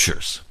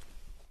scriptures,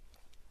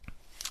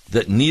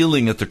 that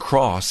kneeling at the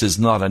cross is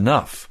not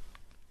enough.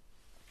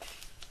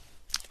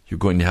 You're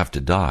going to have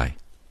to die,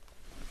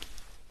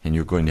 and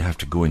you're going to have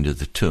to go into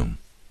the tomb.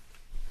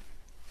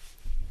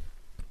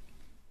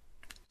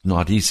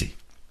 Not easy.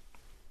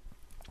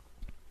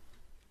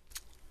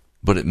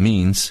 But it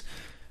means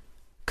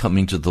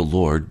coming to the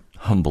Lord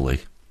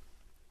humbly,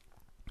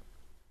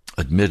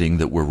 admitting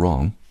that we're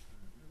wrong,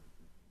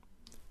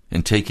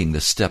 and taking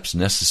the steps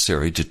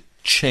necessary to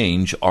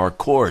change our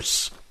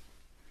course,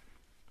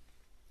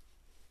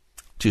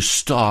 to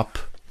stop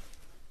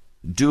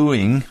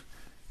doing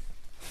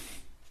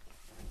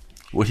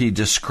what he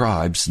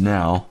describes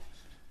now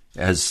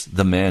as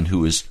the man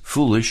who is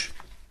foolish,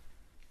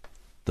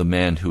 the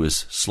man who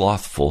is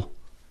slothful,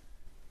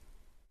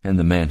 and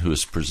the man who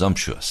is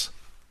presumptuous.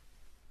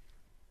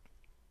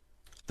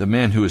 The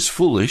man who is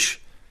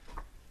foolish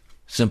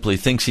simply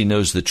thinks he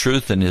knows the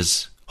truth, and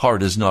his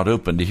heart is not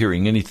open to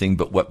hearing anything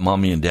but what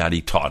mommy and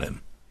daddy taught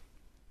him.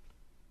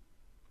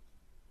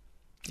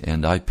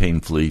 And I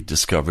painfully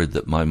discovered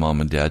that my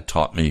mom and dad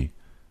taught me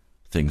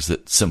things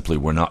that simply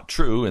were not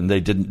true, and they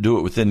didn't do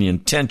it with any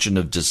intention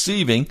of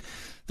deceiving.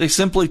 They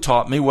simply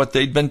taught me what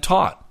they'd been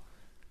taught.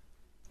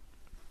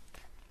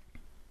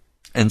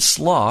 And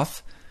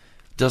sloth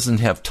doesn't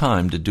have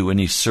time to do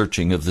any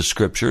searching of the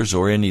scriptures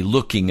or any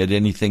looking at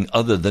anything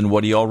other than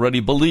what he already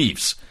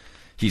believes.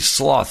 He's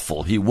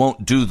slothful. He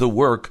won't do the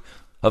work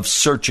of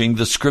searching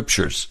the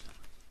scriptures.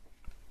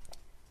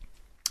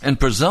 And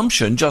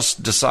presumption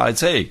just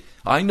decides, hey,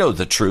 I know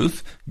the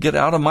truth. Get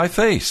out of my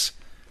face.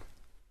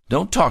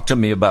 Don't talk to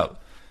me about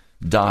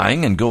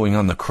dying and going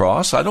on the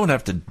cross. I don't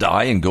have to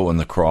die and go on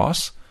the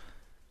cross.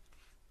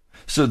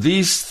 So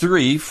these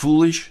three,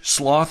 foolish,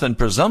 sloth, and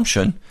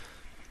presumption,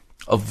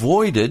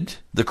 avoided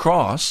the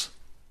cross,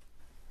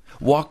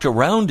 walked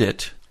around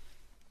it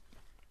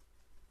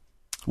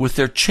with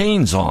their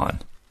chains on.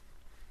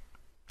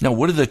 Now,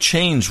 what do the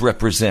chains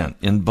represent?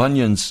 In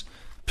Bunyan's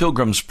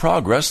Pilgrim's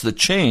Progress, the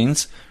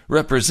chains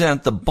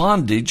represent the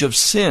bondage of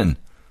sin.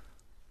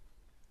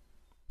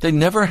 They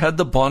never had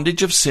the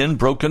bondage of sin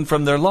broken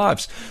from their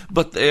lives,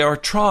 but they are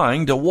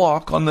trying to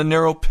walk on the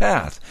narrow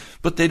path.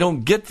 But they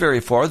don't get very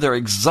far. They're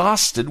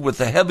exhausted with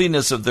the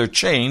heaviness of their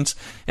chains,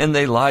 and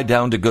they lie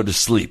down to go to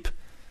sleep.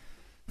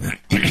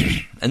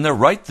 And they're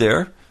right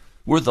there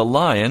where the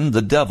lion,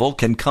 the devil,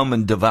 can come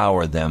and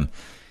devour them.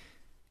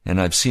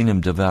 And I've seen him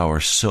devour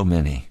so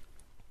many.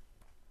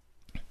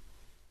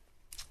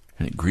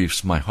 And it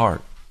grieves my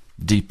heart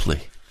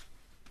deeply.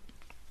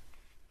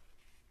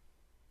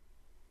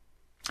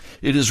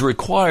 It is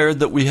required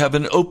that we have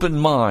an open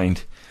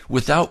mind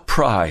without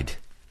pride,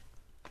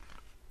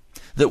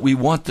 that we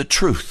want the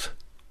truth.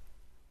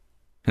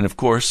 And of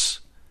course,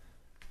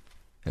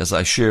 as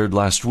I shared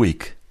last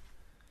week,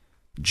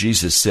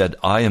 Jesus said,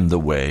 I am the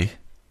way.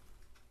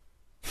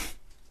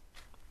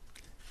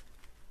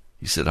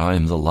 He said, I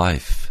am the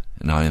life,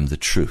 and I am the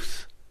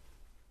truth,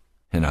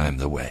 and I am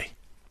the way.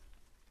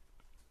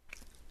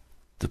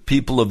 The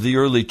people of the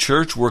early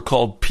church were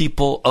called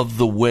people of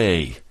the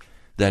way.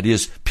 That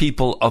is,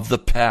 people of the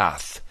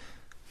path,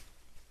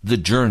 the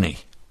journey.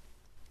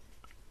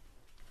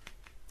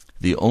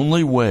 The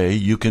only way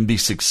you can be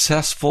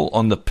successful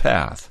on the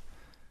path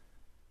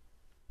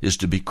is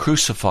to be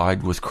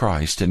crucified with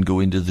Christ and go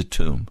into the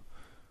tomb,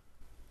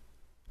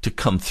 to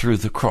come through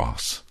the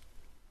cross,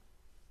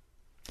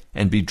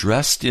 and be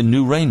dressed in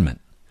new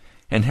raiment,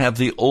 and have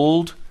the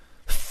old,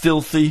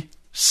 filthy,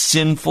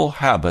 sinful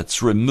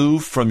habits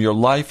removed from your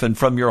life and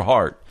from your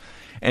heart.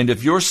 And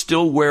if you're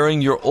still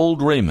wearing your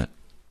old raiment,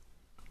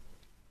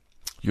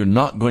 you're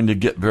not going to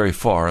get very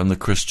far on the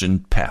Christian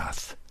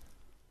path.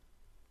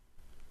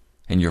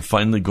 And you're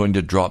finally going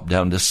to drop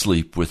down to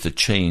sleep with the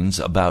chains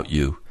about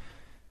you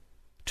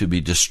to be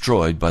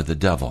destroyed by the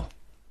devil.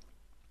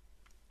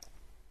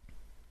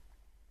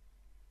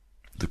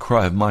 The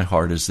cry of my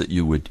heart is that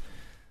you would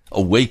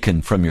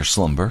awaken from your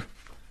slumber,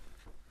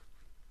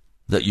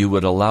 that you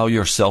would allow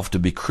yourself to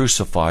be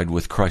crucified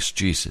with Christ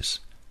Jesus,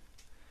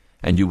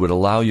 and you would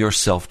allow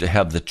yourself to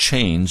have the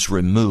chains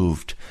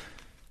removed,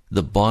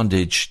 the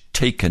bondage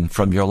taken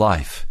from your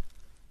life.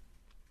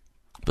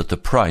 But the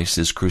price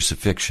is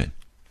crucifixion.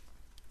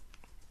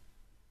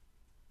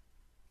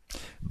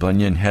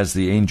 Bunyan has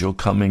the angel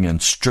coming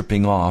and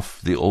stripping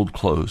off the old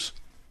clothes,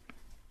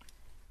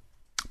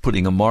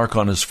 putting a mark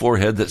on his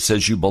forehead that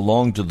says, you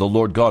belong to the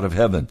Lord God of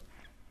heaven,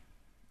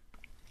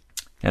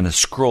 and a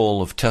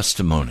scroll of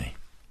testimony.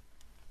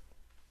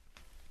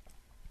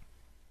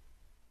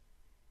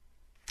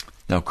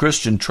 Now,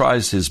 Christian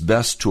tries his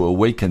best to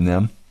awaken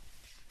them,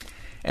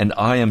 and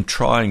I am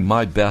trying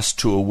my best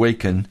to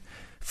awaken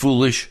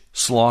foolish,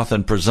 sloth,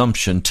 and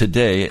presumption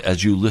today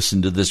as you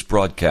listen to this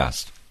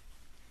broadcast.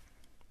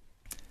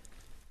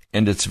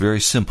 And it's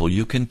very simple.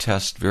 You can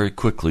test very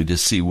quickly to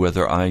see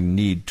whether I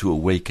need to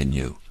awaken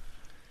you.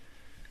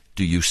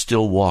 do you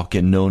still walk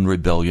in known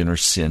rebellion or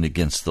sin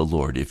against the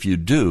Lord? If you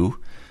do,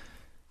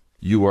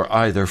 you are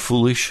either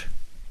foolish,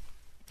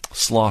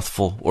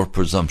 slothful, or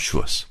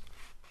presumptuous.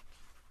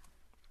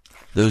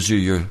 Those are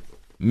your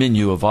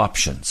menu of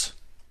options.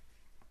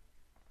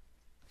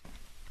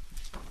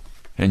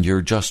 And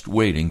you're just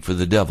waiting for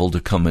the devil to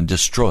come and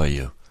destroy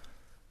you.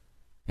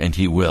 And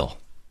he will.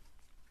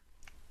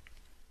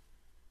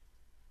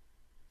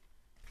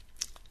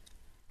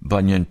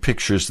 Bunyan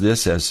pictures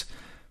this as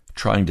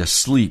trying to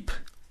sleep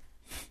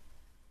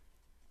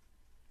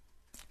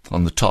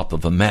on the top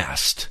of a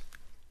mast.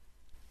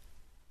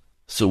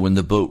 So when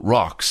the boat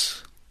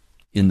rocks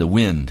in the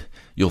wind,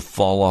 you'll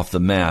fall off the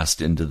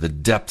mast into the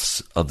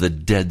depths of the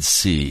Dead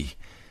Sea,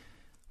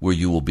 where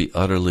you will be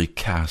utterly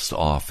cast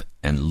off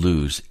and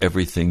lose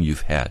everything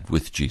you've had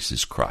with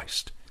Jesus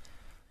Christ.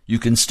 You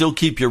can still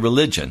keep your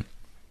religion.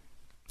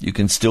 You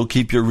can still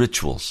keep your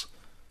rituals.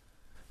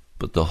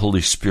 But the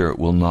Holy Spirit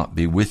will not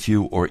be with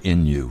you or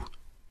in you.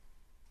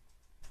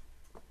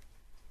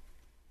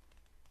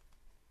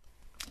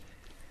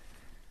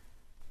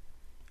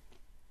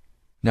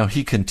 Now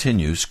he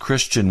continues,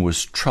 Christian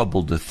was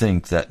troubled to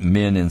think that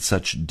men in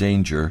such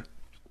danger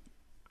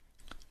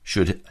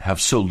should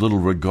have so little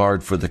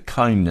regard for the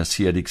kindness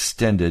he had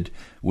extended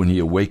when he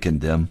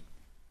awakened them,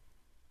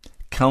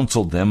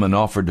 counseled them, and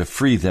offered to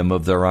free them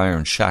of their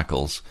iron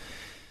shackles.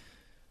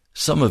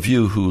 Some of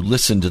you who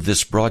listen to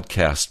this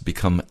broadcast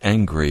become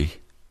angry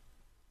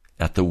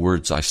at the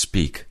words I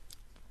speak.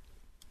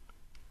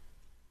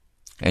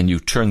 And you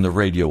turn the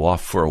radio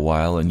off for a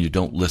while and you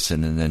don't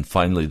listen, and then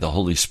finally the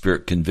Holy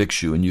Spirit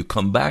convicts you and you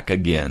come back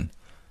again.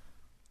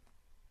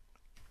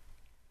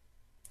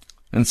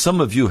 And some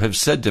of you have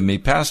said to me,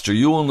 Pastor,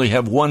 you only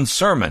have one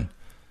sermon.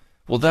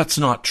 Well, that's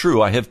not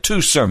true. I have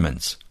two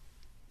sermons.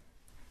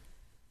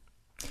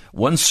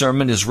 One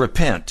sermon is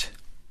repent,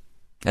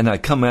 and I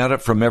come at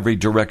it from every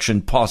direction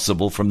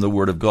possible from the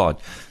Word of God.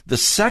 The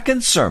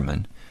second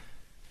sermon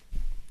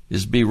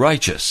is be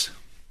righteous,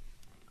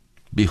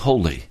 be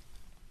holy,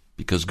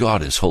 because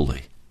God is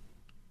holy.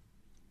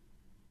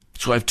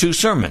 So I have two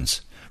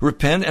sermons,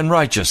 repent and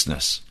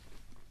righteousness.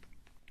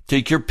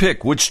 Take your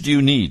pick. Which do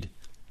you need?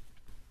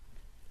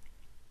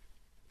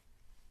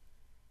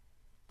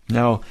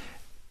 Now,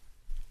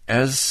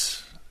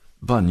 as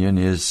Bunyan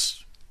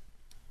is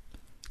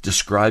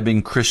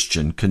describing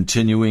Christian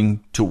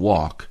continuing to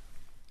walk,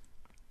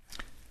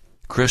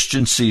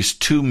 Christian sees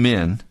two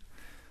men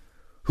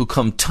who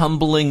come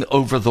tumbling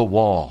over the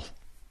wall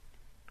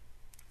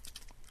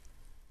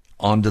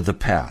onto the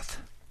path.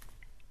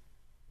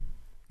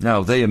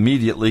 Now, they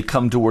immediately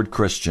come toward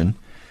Christian.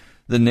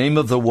 The name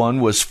of the one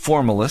was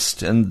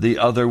Formalist, and the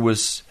other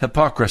was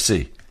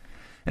Hypocrisy.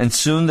 And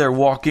soon they're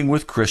walking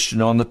with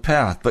Christian on the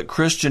path. But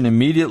Christian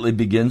immediately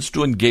begins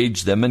to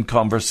engage them in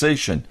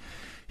conversation.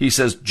 He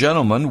says,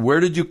 Gentlemen, where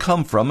did you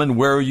come from and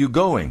where are you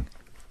going?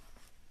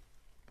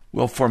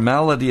 Well,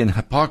 Formality and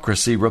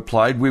Hypocrisy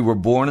replied, We were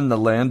born in the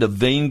land of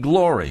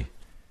vainglory,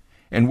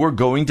 and we're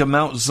going to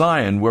Mount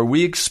Zion, where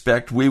we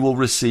expect we will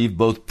receive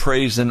both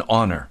praise and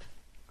honor.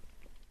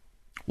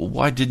 Well,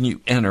 why didn't you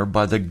enter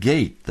by the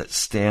gate that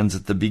stands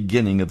at the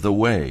beginning of the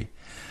way?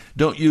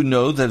 Don't you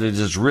know that it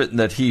is written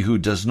that he who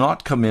does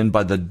not come in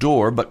by the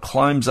door, but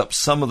climbs up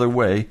some other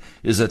way,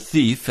 is a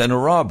thief and a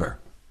robber?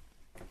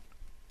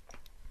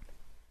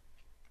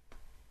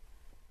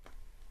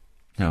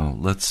 Now,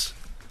 let's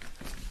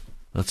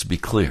be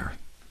clear.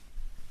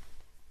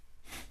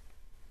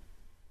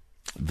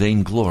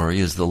 Vainglory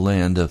is the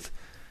land of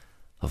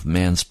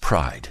man's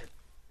pride.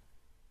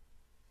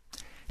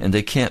 And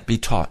they can't be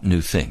taught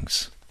new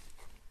things.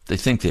 They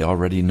think they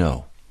already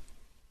know.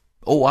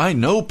 Oh, I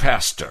know,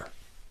 Pastor.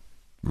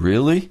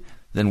 Really?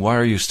 Then why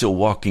are you still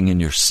walking in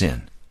your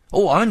sin?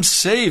 Oh, I'm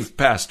saved,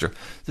 Pastor.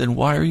 Then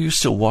why are you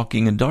still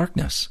walking in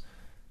darkness?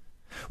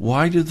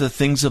 Why do the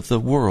things of the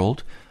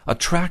world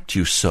attract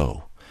you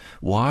so?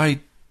 Why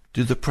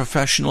do the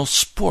professional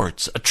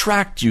sports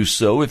attract you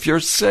so if you're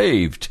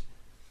saved?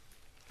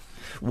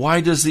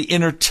 Why does the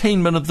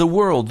entertainment of the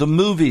world, the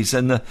movies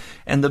and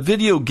the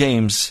video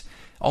games,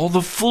 all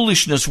the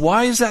foolishness,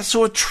 why is that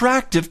so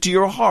attractive to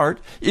your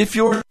heart if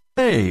you're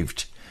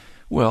saved?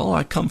 Well,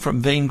 I come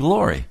from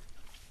vainglory.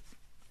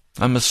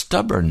 I'm a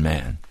stubborn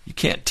man. You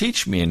can't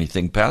teach me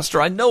anything,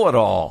 Pastor. I know it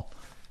all.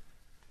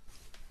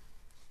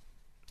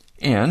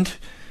 And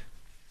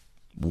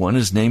one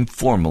is named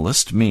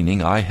Formalist,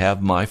 meaning I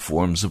have my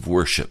forms of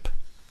worship.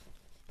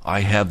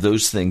 I have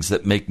those things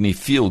that make me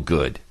feel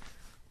good.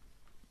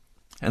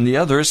 And the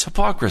other is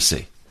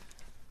Hypocrisy,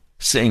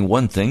 saying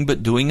one thing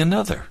but doing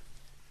another.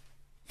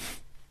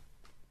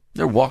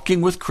 They're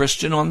walking with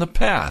Christian on the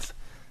path.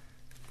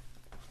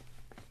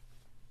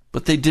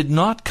 But they did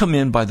not come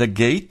in by the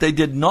gate. They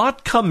did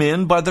not come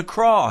in by the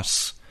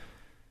cross.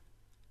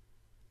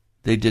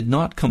 They did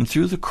not come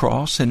through the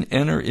cross and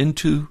enter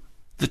into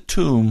the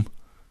tomb,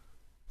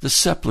 the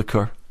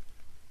sepulchre.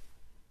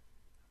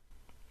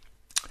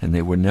 And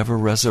they were never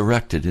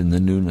resurrected in the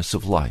newness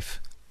of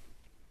life.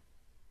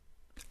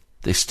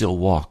 They still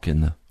walk in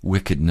the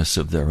wickedness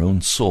of their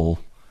own soul.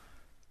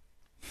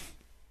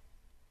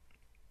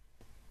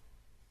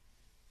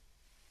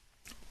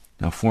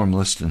 Now,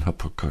 formalist and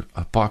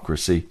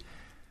hypocrisy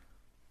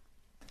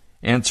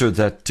answer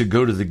that to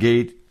go to the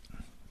gate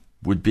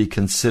would be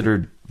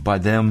considered by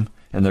them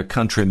and their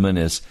countrymen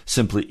as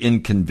simply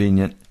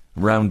inconvenient,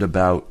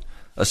 roundabout,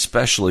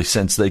 especially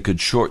since they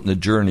could shorten the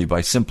journey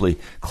by simply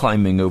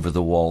climbing over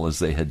the wall as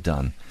they had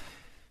done.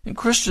 And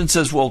Christian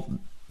says, well,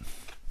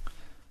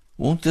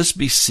 won't this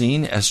be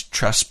seen as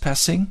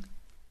trespassing?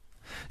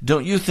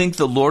 Don't you think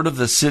the Lord of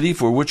the city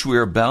for which we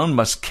are bound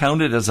must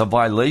count it as a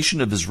violation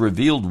of his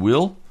revealed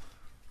will?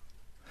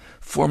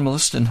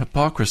 Formalist and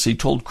hypocrisy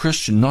told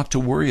Christian not to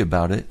worry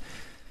about it,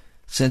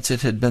 since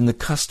it had been the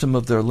custom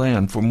of their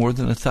land for more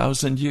than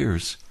 1,000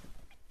 years.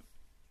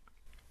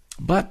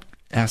 But,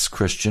 asked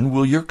Christian,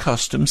 will your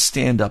custom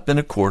stand up in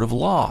a court of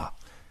law?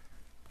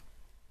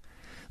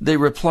 They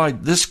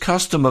replied, this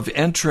custom of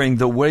entering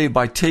the way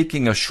by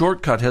taking a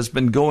shortcut has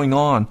been going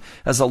on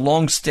as a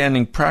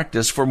long-standing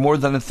practice for more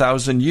than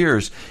 1,000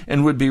 years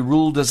and would be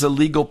ruled as a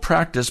legal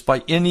practice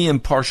by any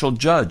impartial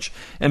judge.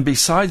 And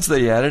besides,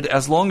 they added,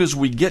 as long as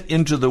we get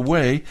into the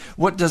way,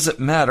 what does it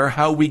matter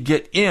how we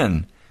get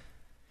in?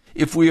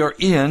 If we are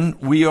in,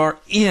 we are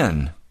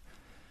in.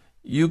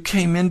 You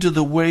came into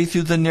the way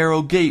through the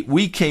narrow gate.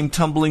 We came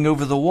tumbling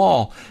over the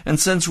wall. And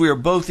since we are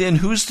both in,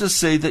 who's to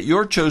say that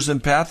your chosen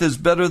path is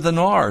better than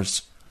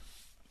ours?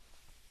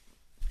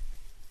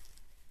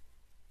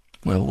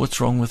 Well, what's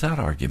wrong with that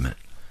argument?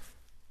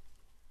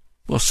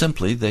 Well,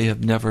 simply, they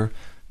have never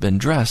been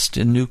dressed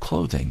in new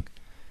clothing.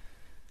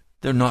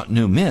 They're not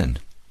new men.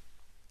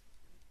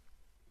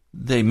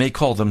 They may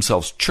call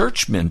themselves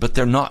churchmen, but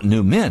they're not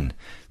new men.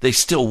 They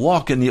still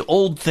walk in the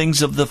old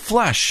things of the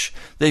flesh.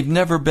 They've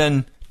never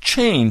been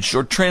changed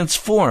or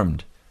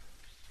transformed.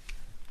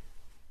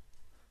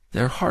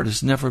 Their heart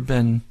has never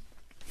been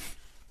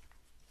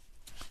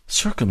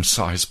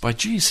circumcised by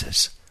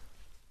Jesus.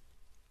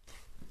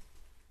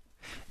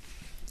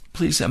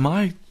 Please, am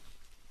I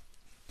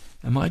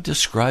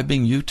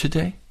describing you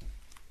today?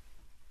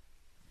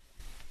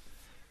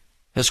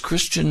 Has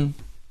Christian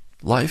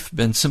life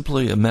been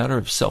simply a matter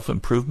of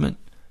self-improvement,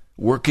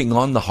 working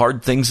on the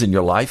hard things in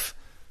your life?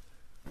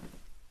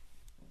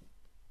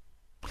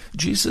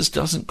 Jesus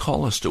doesn't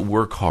call us to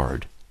work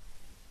hard.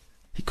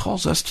 He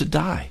calls us to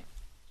die.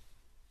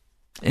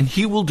 And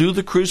he will do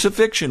the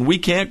crucifixion. We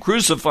can't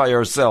crucify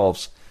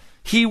ourselves.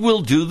 He will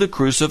do the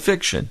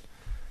crucifixion.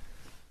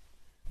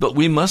 But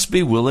we must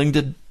be willing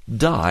to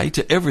die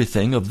to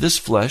everything of this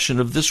flesh and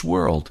of this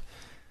world.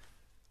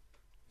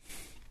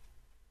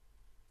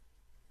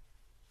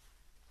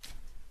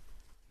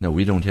 Now,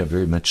 we don't have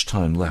very much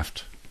time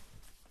left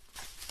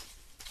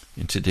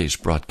in today's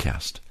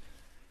broadcast.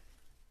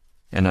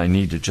 And I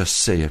need to just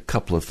say a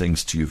couple of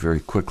things to you very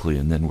quickly,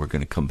 and then we're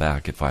going to come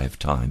back if I have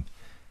time.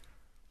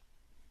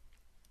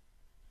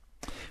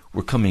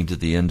 We're coming to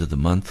the end of the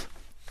month,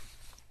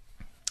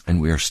 and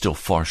we are still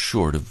far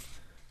short of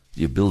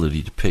the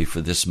ability to pay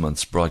for this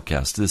month's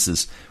broadcast. This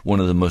is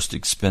one of the most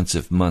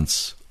expensive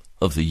months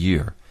of the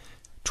year,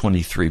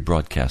 23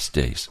 broadcast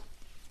days.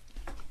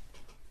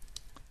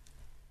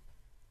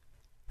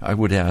 I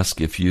would ask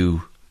if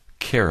you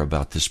care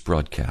about this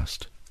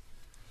broadcast,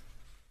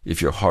 if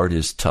your heart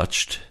is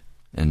touched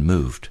and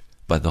moved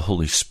by the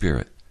Holy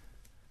Spirit,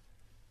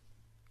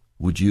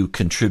 would you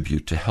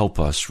contribute to help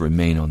us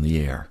remain on the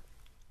air?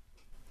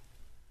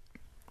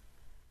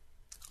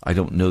 I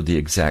don't know the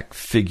exact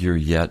figure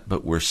yet,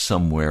 but we're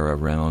somewhere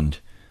around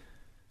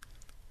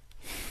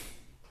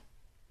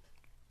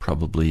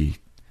probably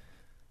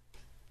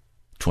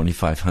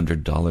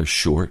 $2,500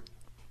 short.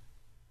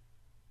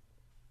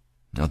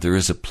 Now, there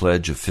is a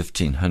pledge of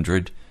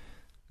 $1,500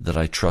 that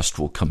I trust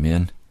will come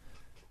in,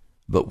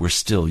 but we're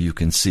still, you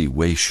can see,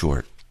 way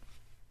short.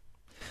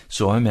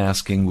 So I'm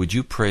asking, would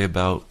you pray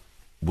about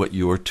what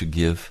you're to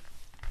give?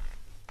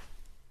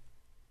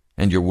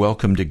 And you're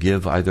welcome to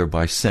give either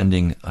by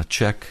sending a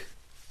check,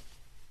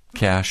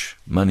 cash,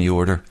 money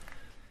order.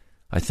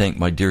 I thank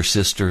my dear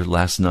sister.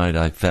 Last night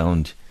I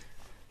found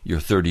your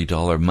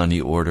 $30 money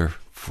order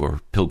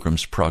for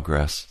Pilgrim's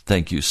Progress.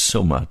 Thank you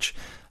so much.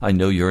 I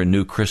know you're a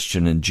new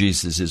Christian and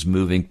Jesus is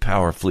moving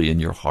powerfully in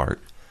your heart.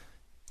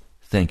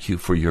 Thank you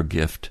for your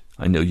gift.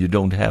 I know you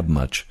don't have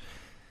much,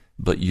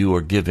 but you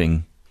are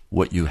giving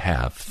what you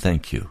have.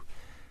 Thank you.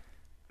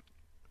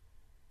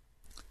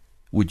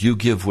 Would you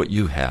give what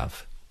you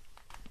have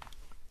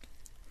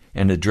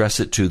and address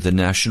it to the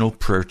National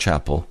Prayer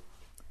Chapel,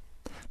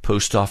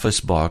 Post Office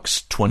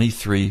Box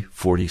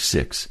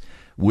 2346,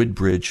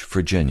 Woodbridge,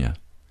 Virginia,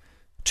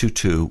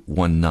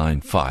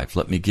 22195.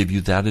 Let me give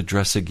you that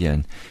address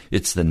again.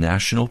 It's the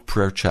National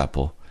Prayer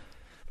Chapel,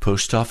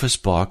 Post Office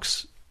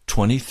Box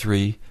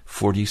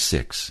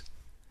 2346,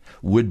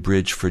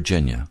 Woodbridge,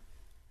 Virginia,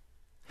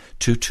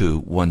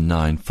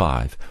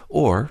 22195.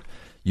 Or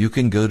you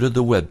can go to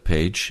the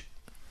webpage,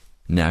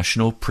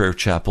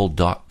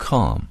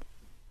 nationalprayerchapel.com,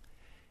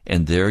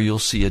 and there you'll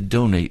see a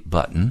donate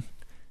button.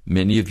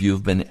 Many of you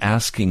have been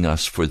asking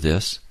us for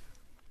this.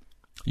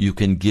 You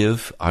can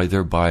give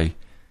either by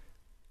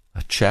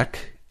a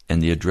check,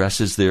 and the address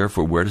is there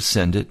for where to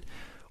send it,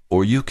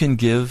 or you can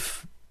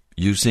give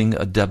using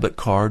a debit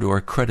card or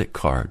a credit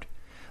card.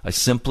 I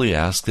simply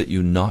ask that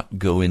you not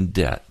go in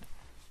debt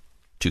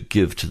to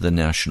give to the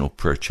National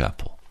Prayer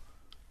Chapel.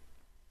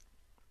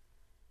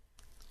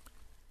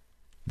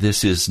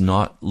 This is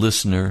not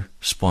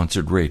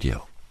listener-sponsored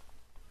radio.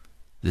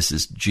 This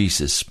is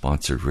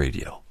Jesus-sponsored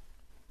radio.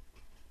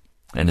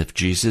 And if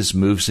Jesus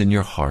moves in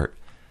your heart,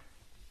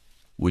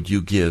 would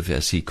you give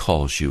as he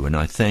calls you? And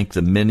I thank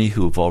the many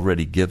who have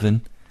already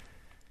given.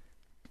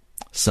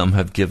 Some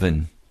have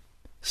given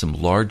some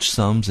large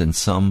sums and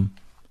some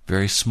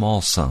very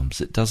small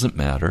sums. It doesn't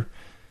matter.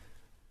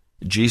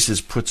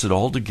 Jesus puts it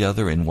all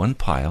together in one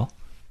pile.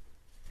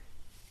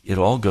 It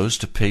all goes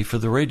to pay for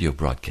the radio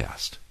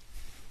broadcast.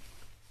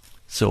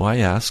 So I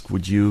ask,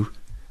 would you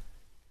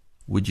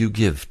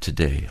give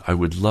today? I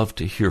would love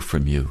to hear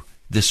from you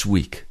this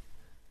week.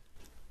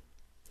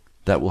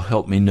 That will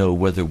help me know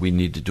whether we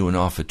need to do an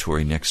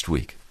offertory next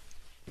week.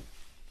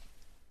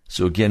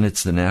 So again,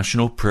 it's the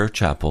National Prayer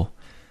Chapel,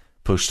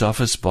 Post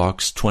Office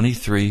Box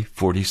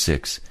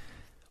 2346,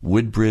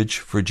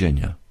 Woodbridge,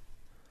 Virginia,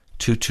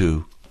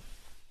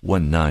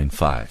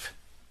 22195.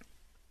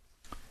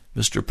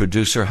 Mr.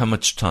 Producer, how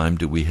much time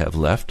do we have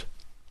left?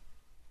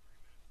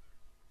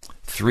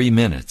 3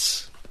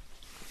 minutes.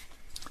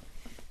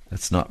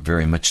 That's not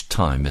very much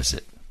time, is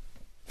it?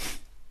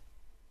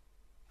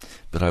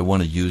 But I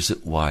want to use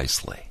it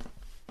wisely.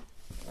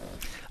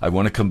 I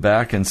want to come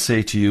back and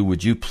say to you,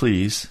 would you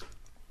please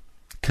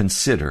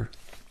consider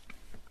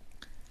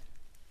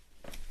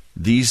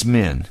these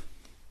men: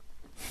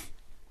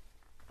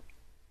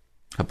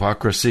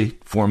 hypocrisy,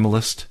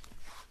 formalist,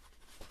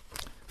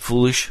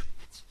 foolish,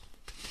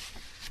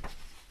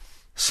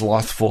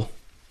 slothful,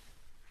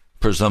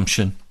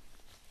 presumption,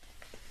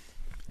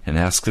 and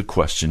ask the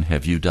question,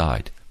 have you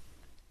died?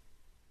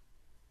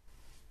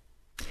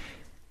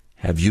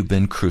 Have you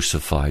been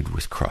crucified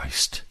with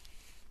Christ?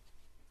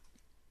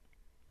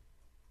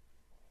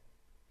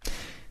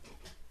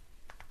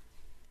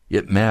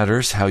 It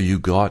matters how you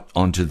got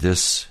onto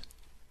this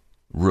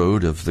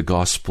road of the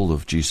gospel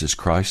of Jesus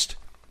Christ.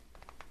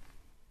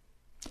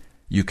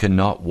 You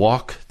cannot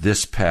walk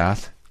this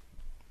path.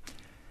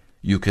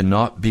 You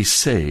cannot be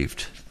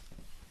saved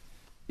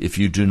if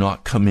you do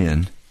not come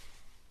in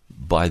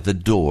by the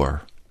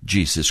door,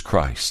 Jesus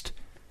Christ.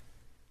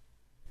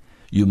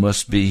 You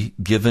must be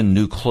given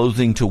new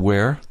clothing to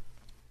wear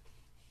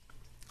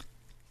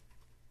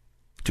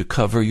to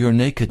cover your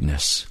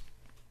nakedness.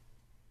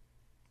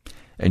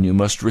 And you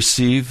must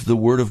receive the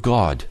Word of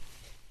God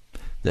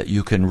that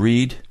you can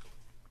read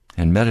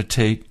and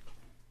meditate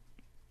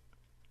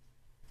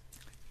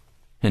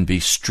and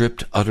be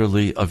stripped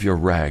utterly of your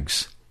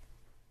rags.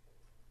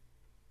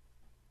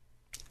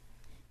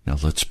 Now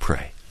let's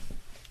pray.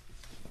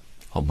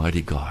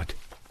 Almighty God,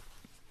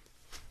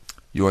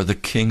 you are the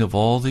King of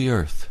all the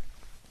earth.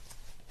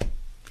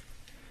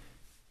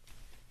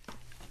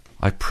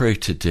 I pray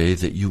today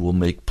that you will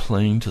make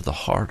plain to the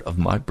heart of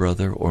my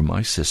brother or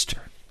my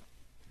sister,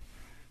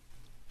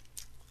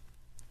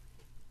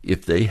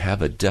 if they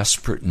have a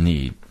desperate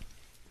need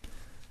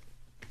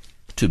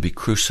to be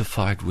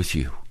crucified with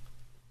you.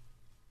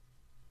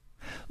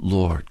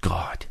 Lord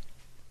God,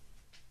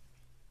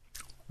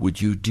 would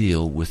you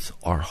deal with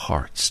our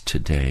hearts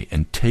today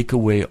and take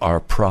away our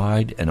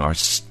pride and our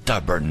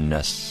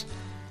stubbornness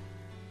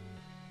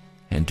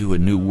and do a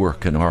new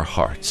work in our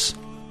hearts.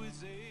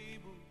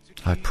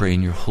 I pray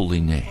in your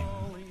holy name.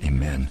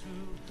 Amen.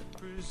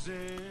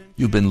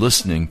 You've been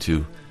listening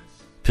to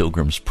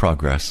Pilgrim's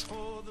Progress.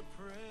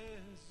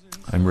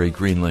 I'm Ray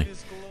Greenley,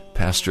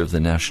 pastor of the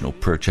National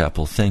Prayer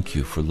Chapel. Thank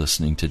you for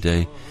listening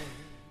today.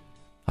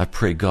 I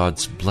pray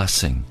God's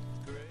blessing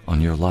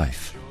on your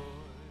life.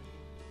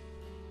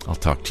 I'll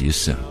talk to you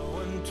soon.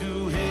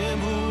 To him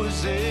who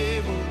is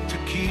able to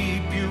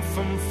keep you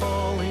from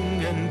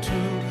falling and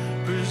to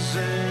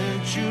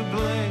present you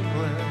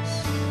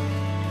blameless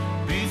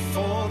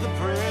before the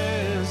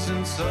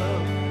presence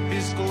of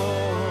his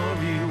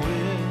glory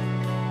with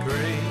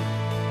great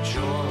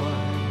joy,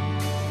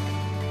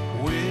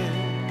 with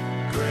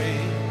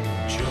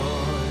great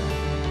joy.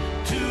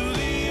 To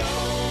the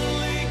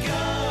only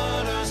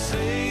God, our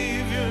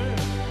Savior,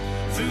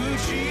 through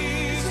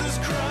Jesus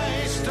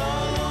Christ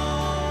our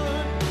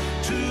Lord.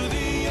 To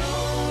the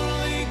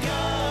only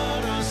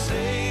God, our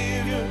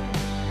Savior,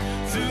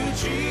 through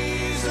Jesus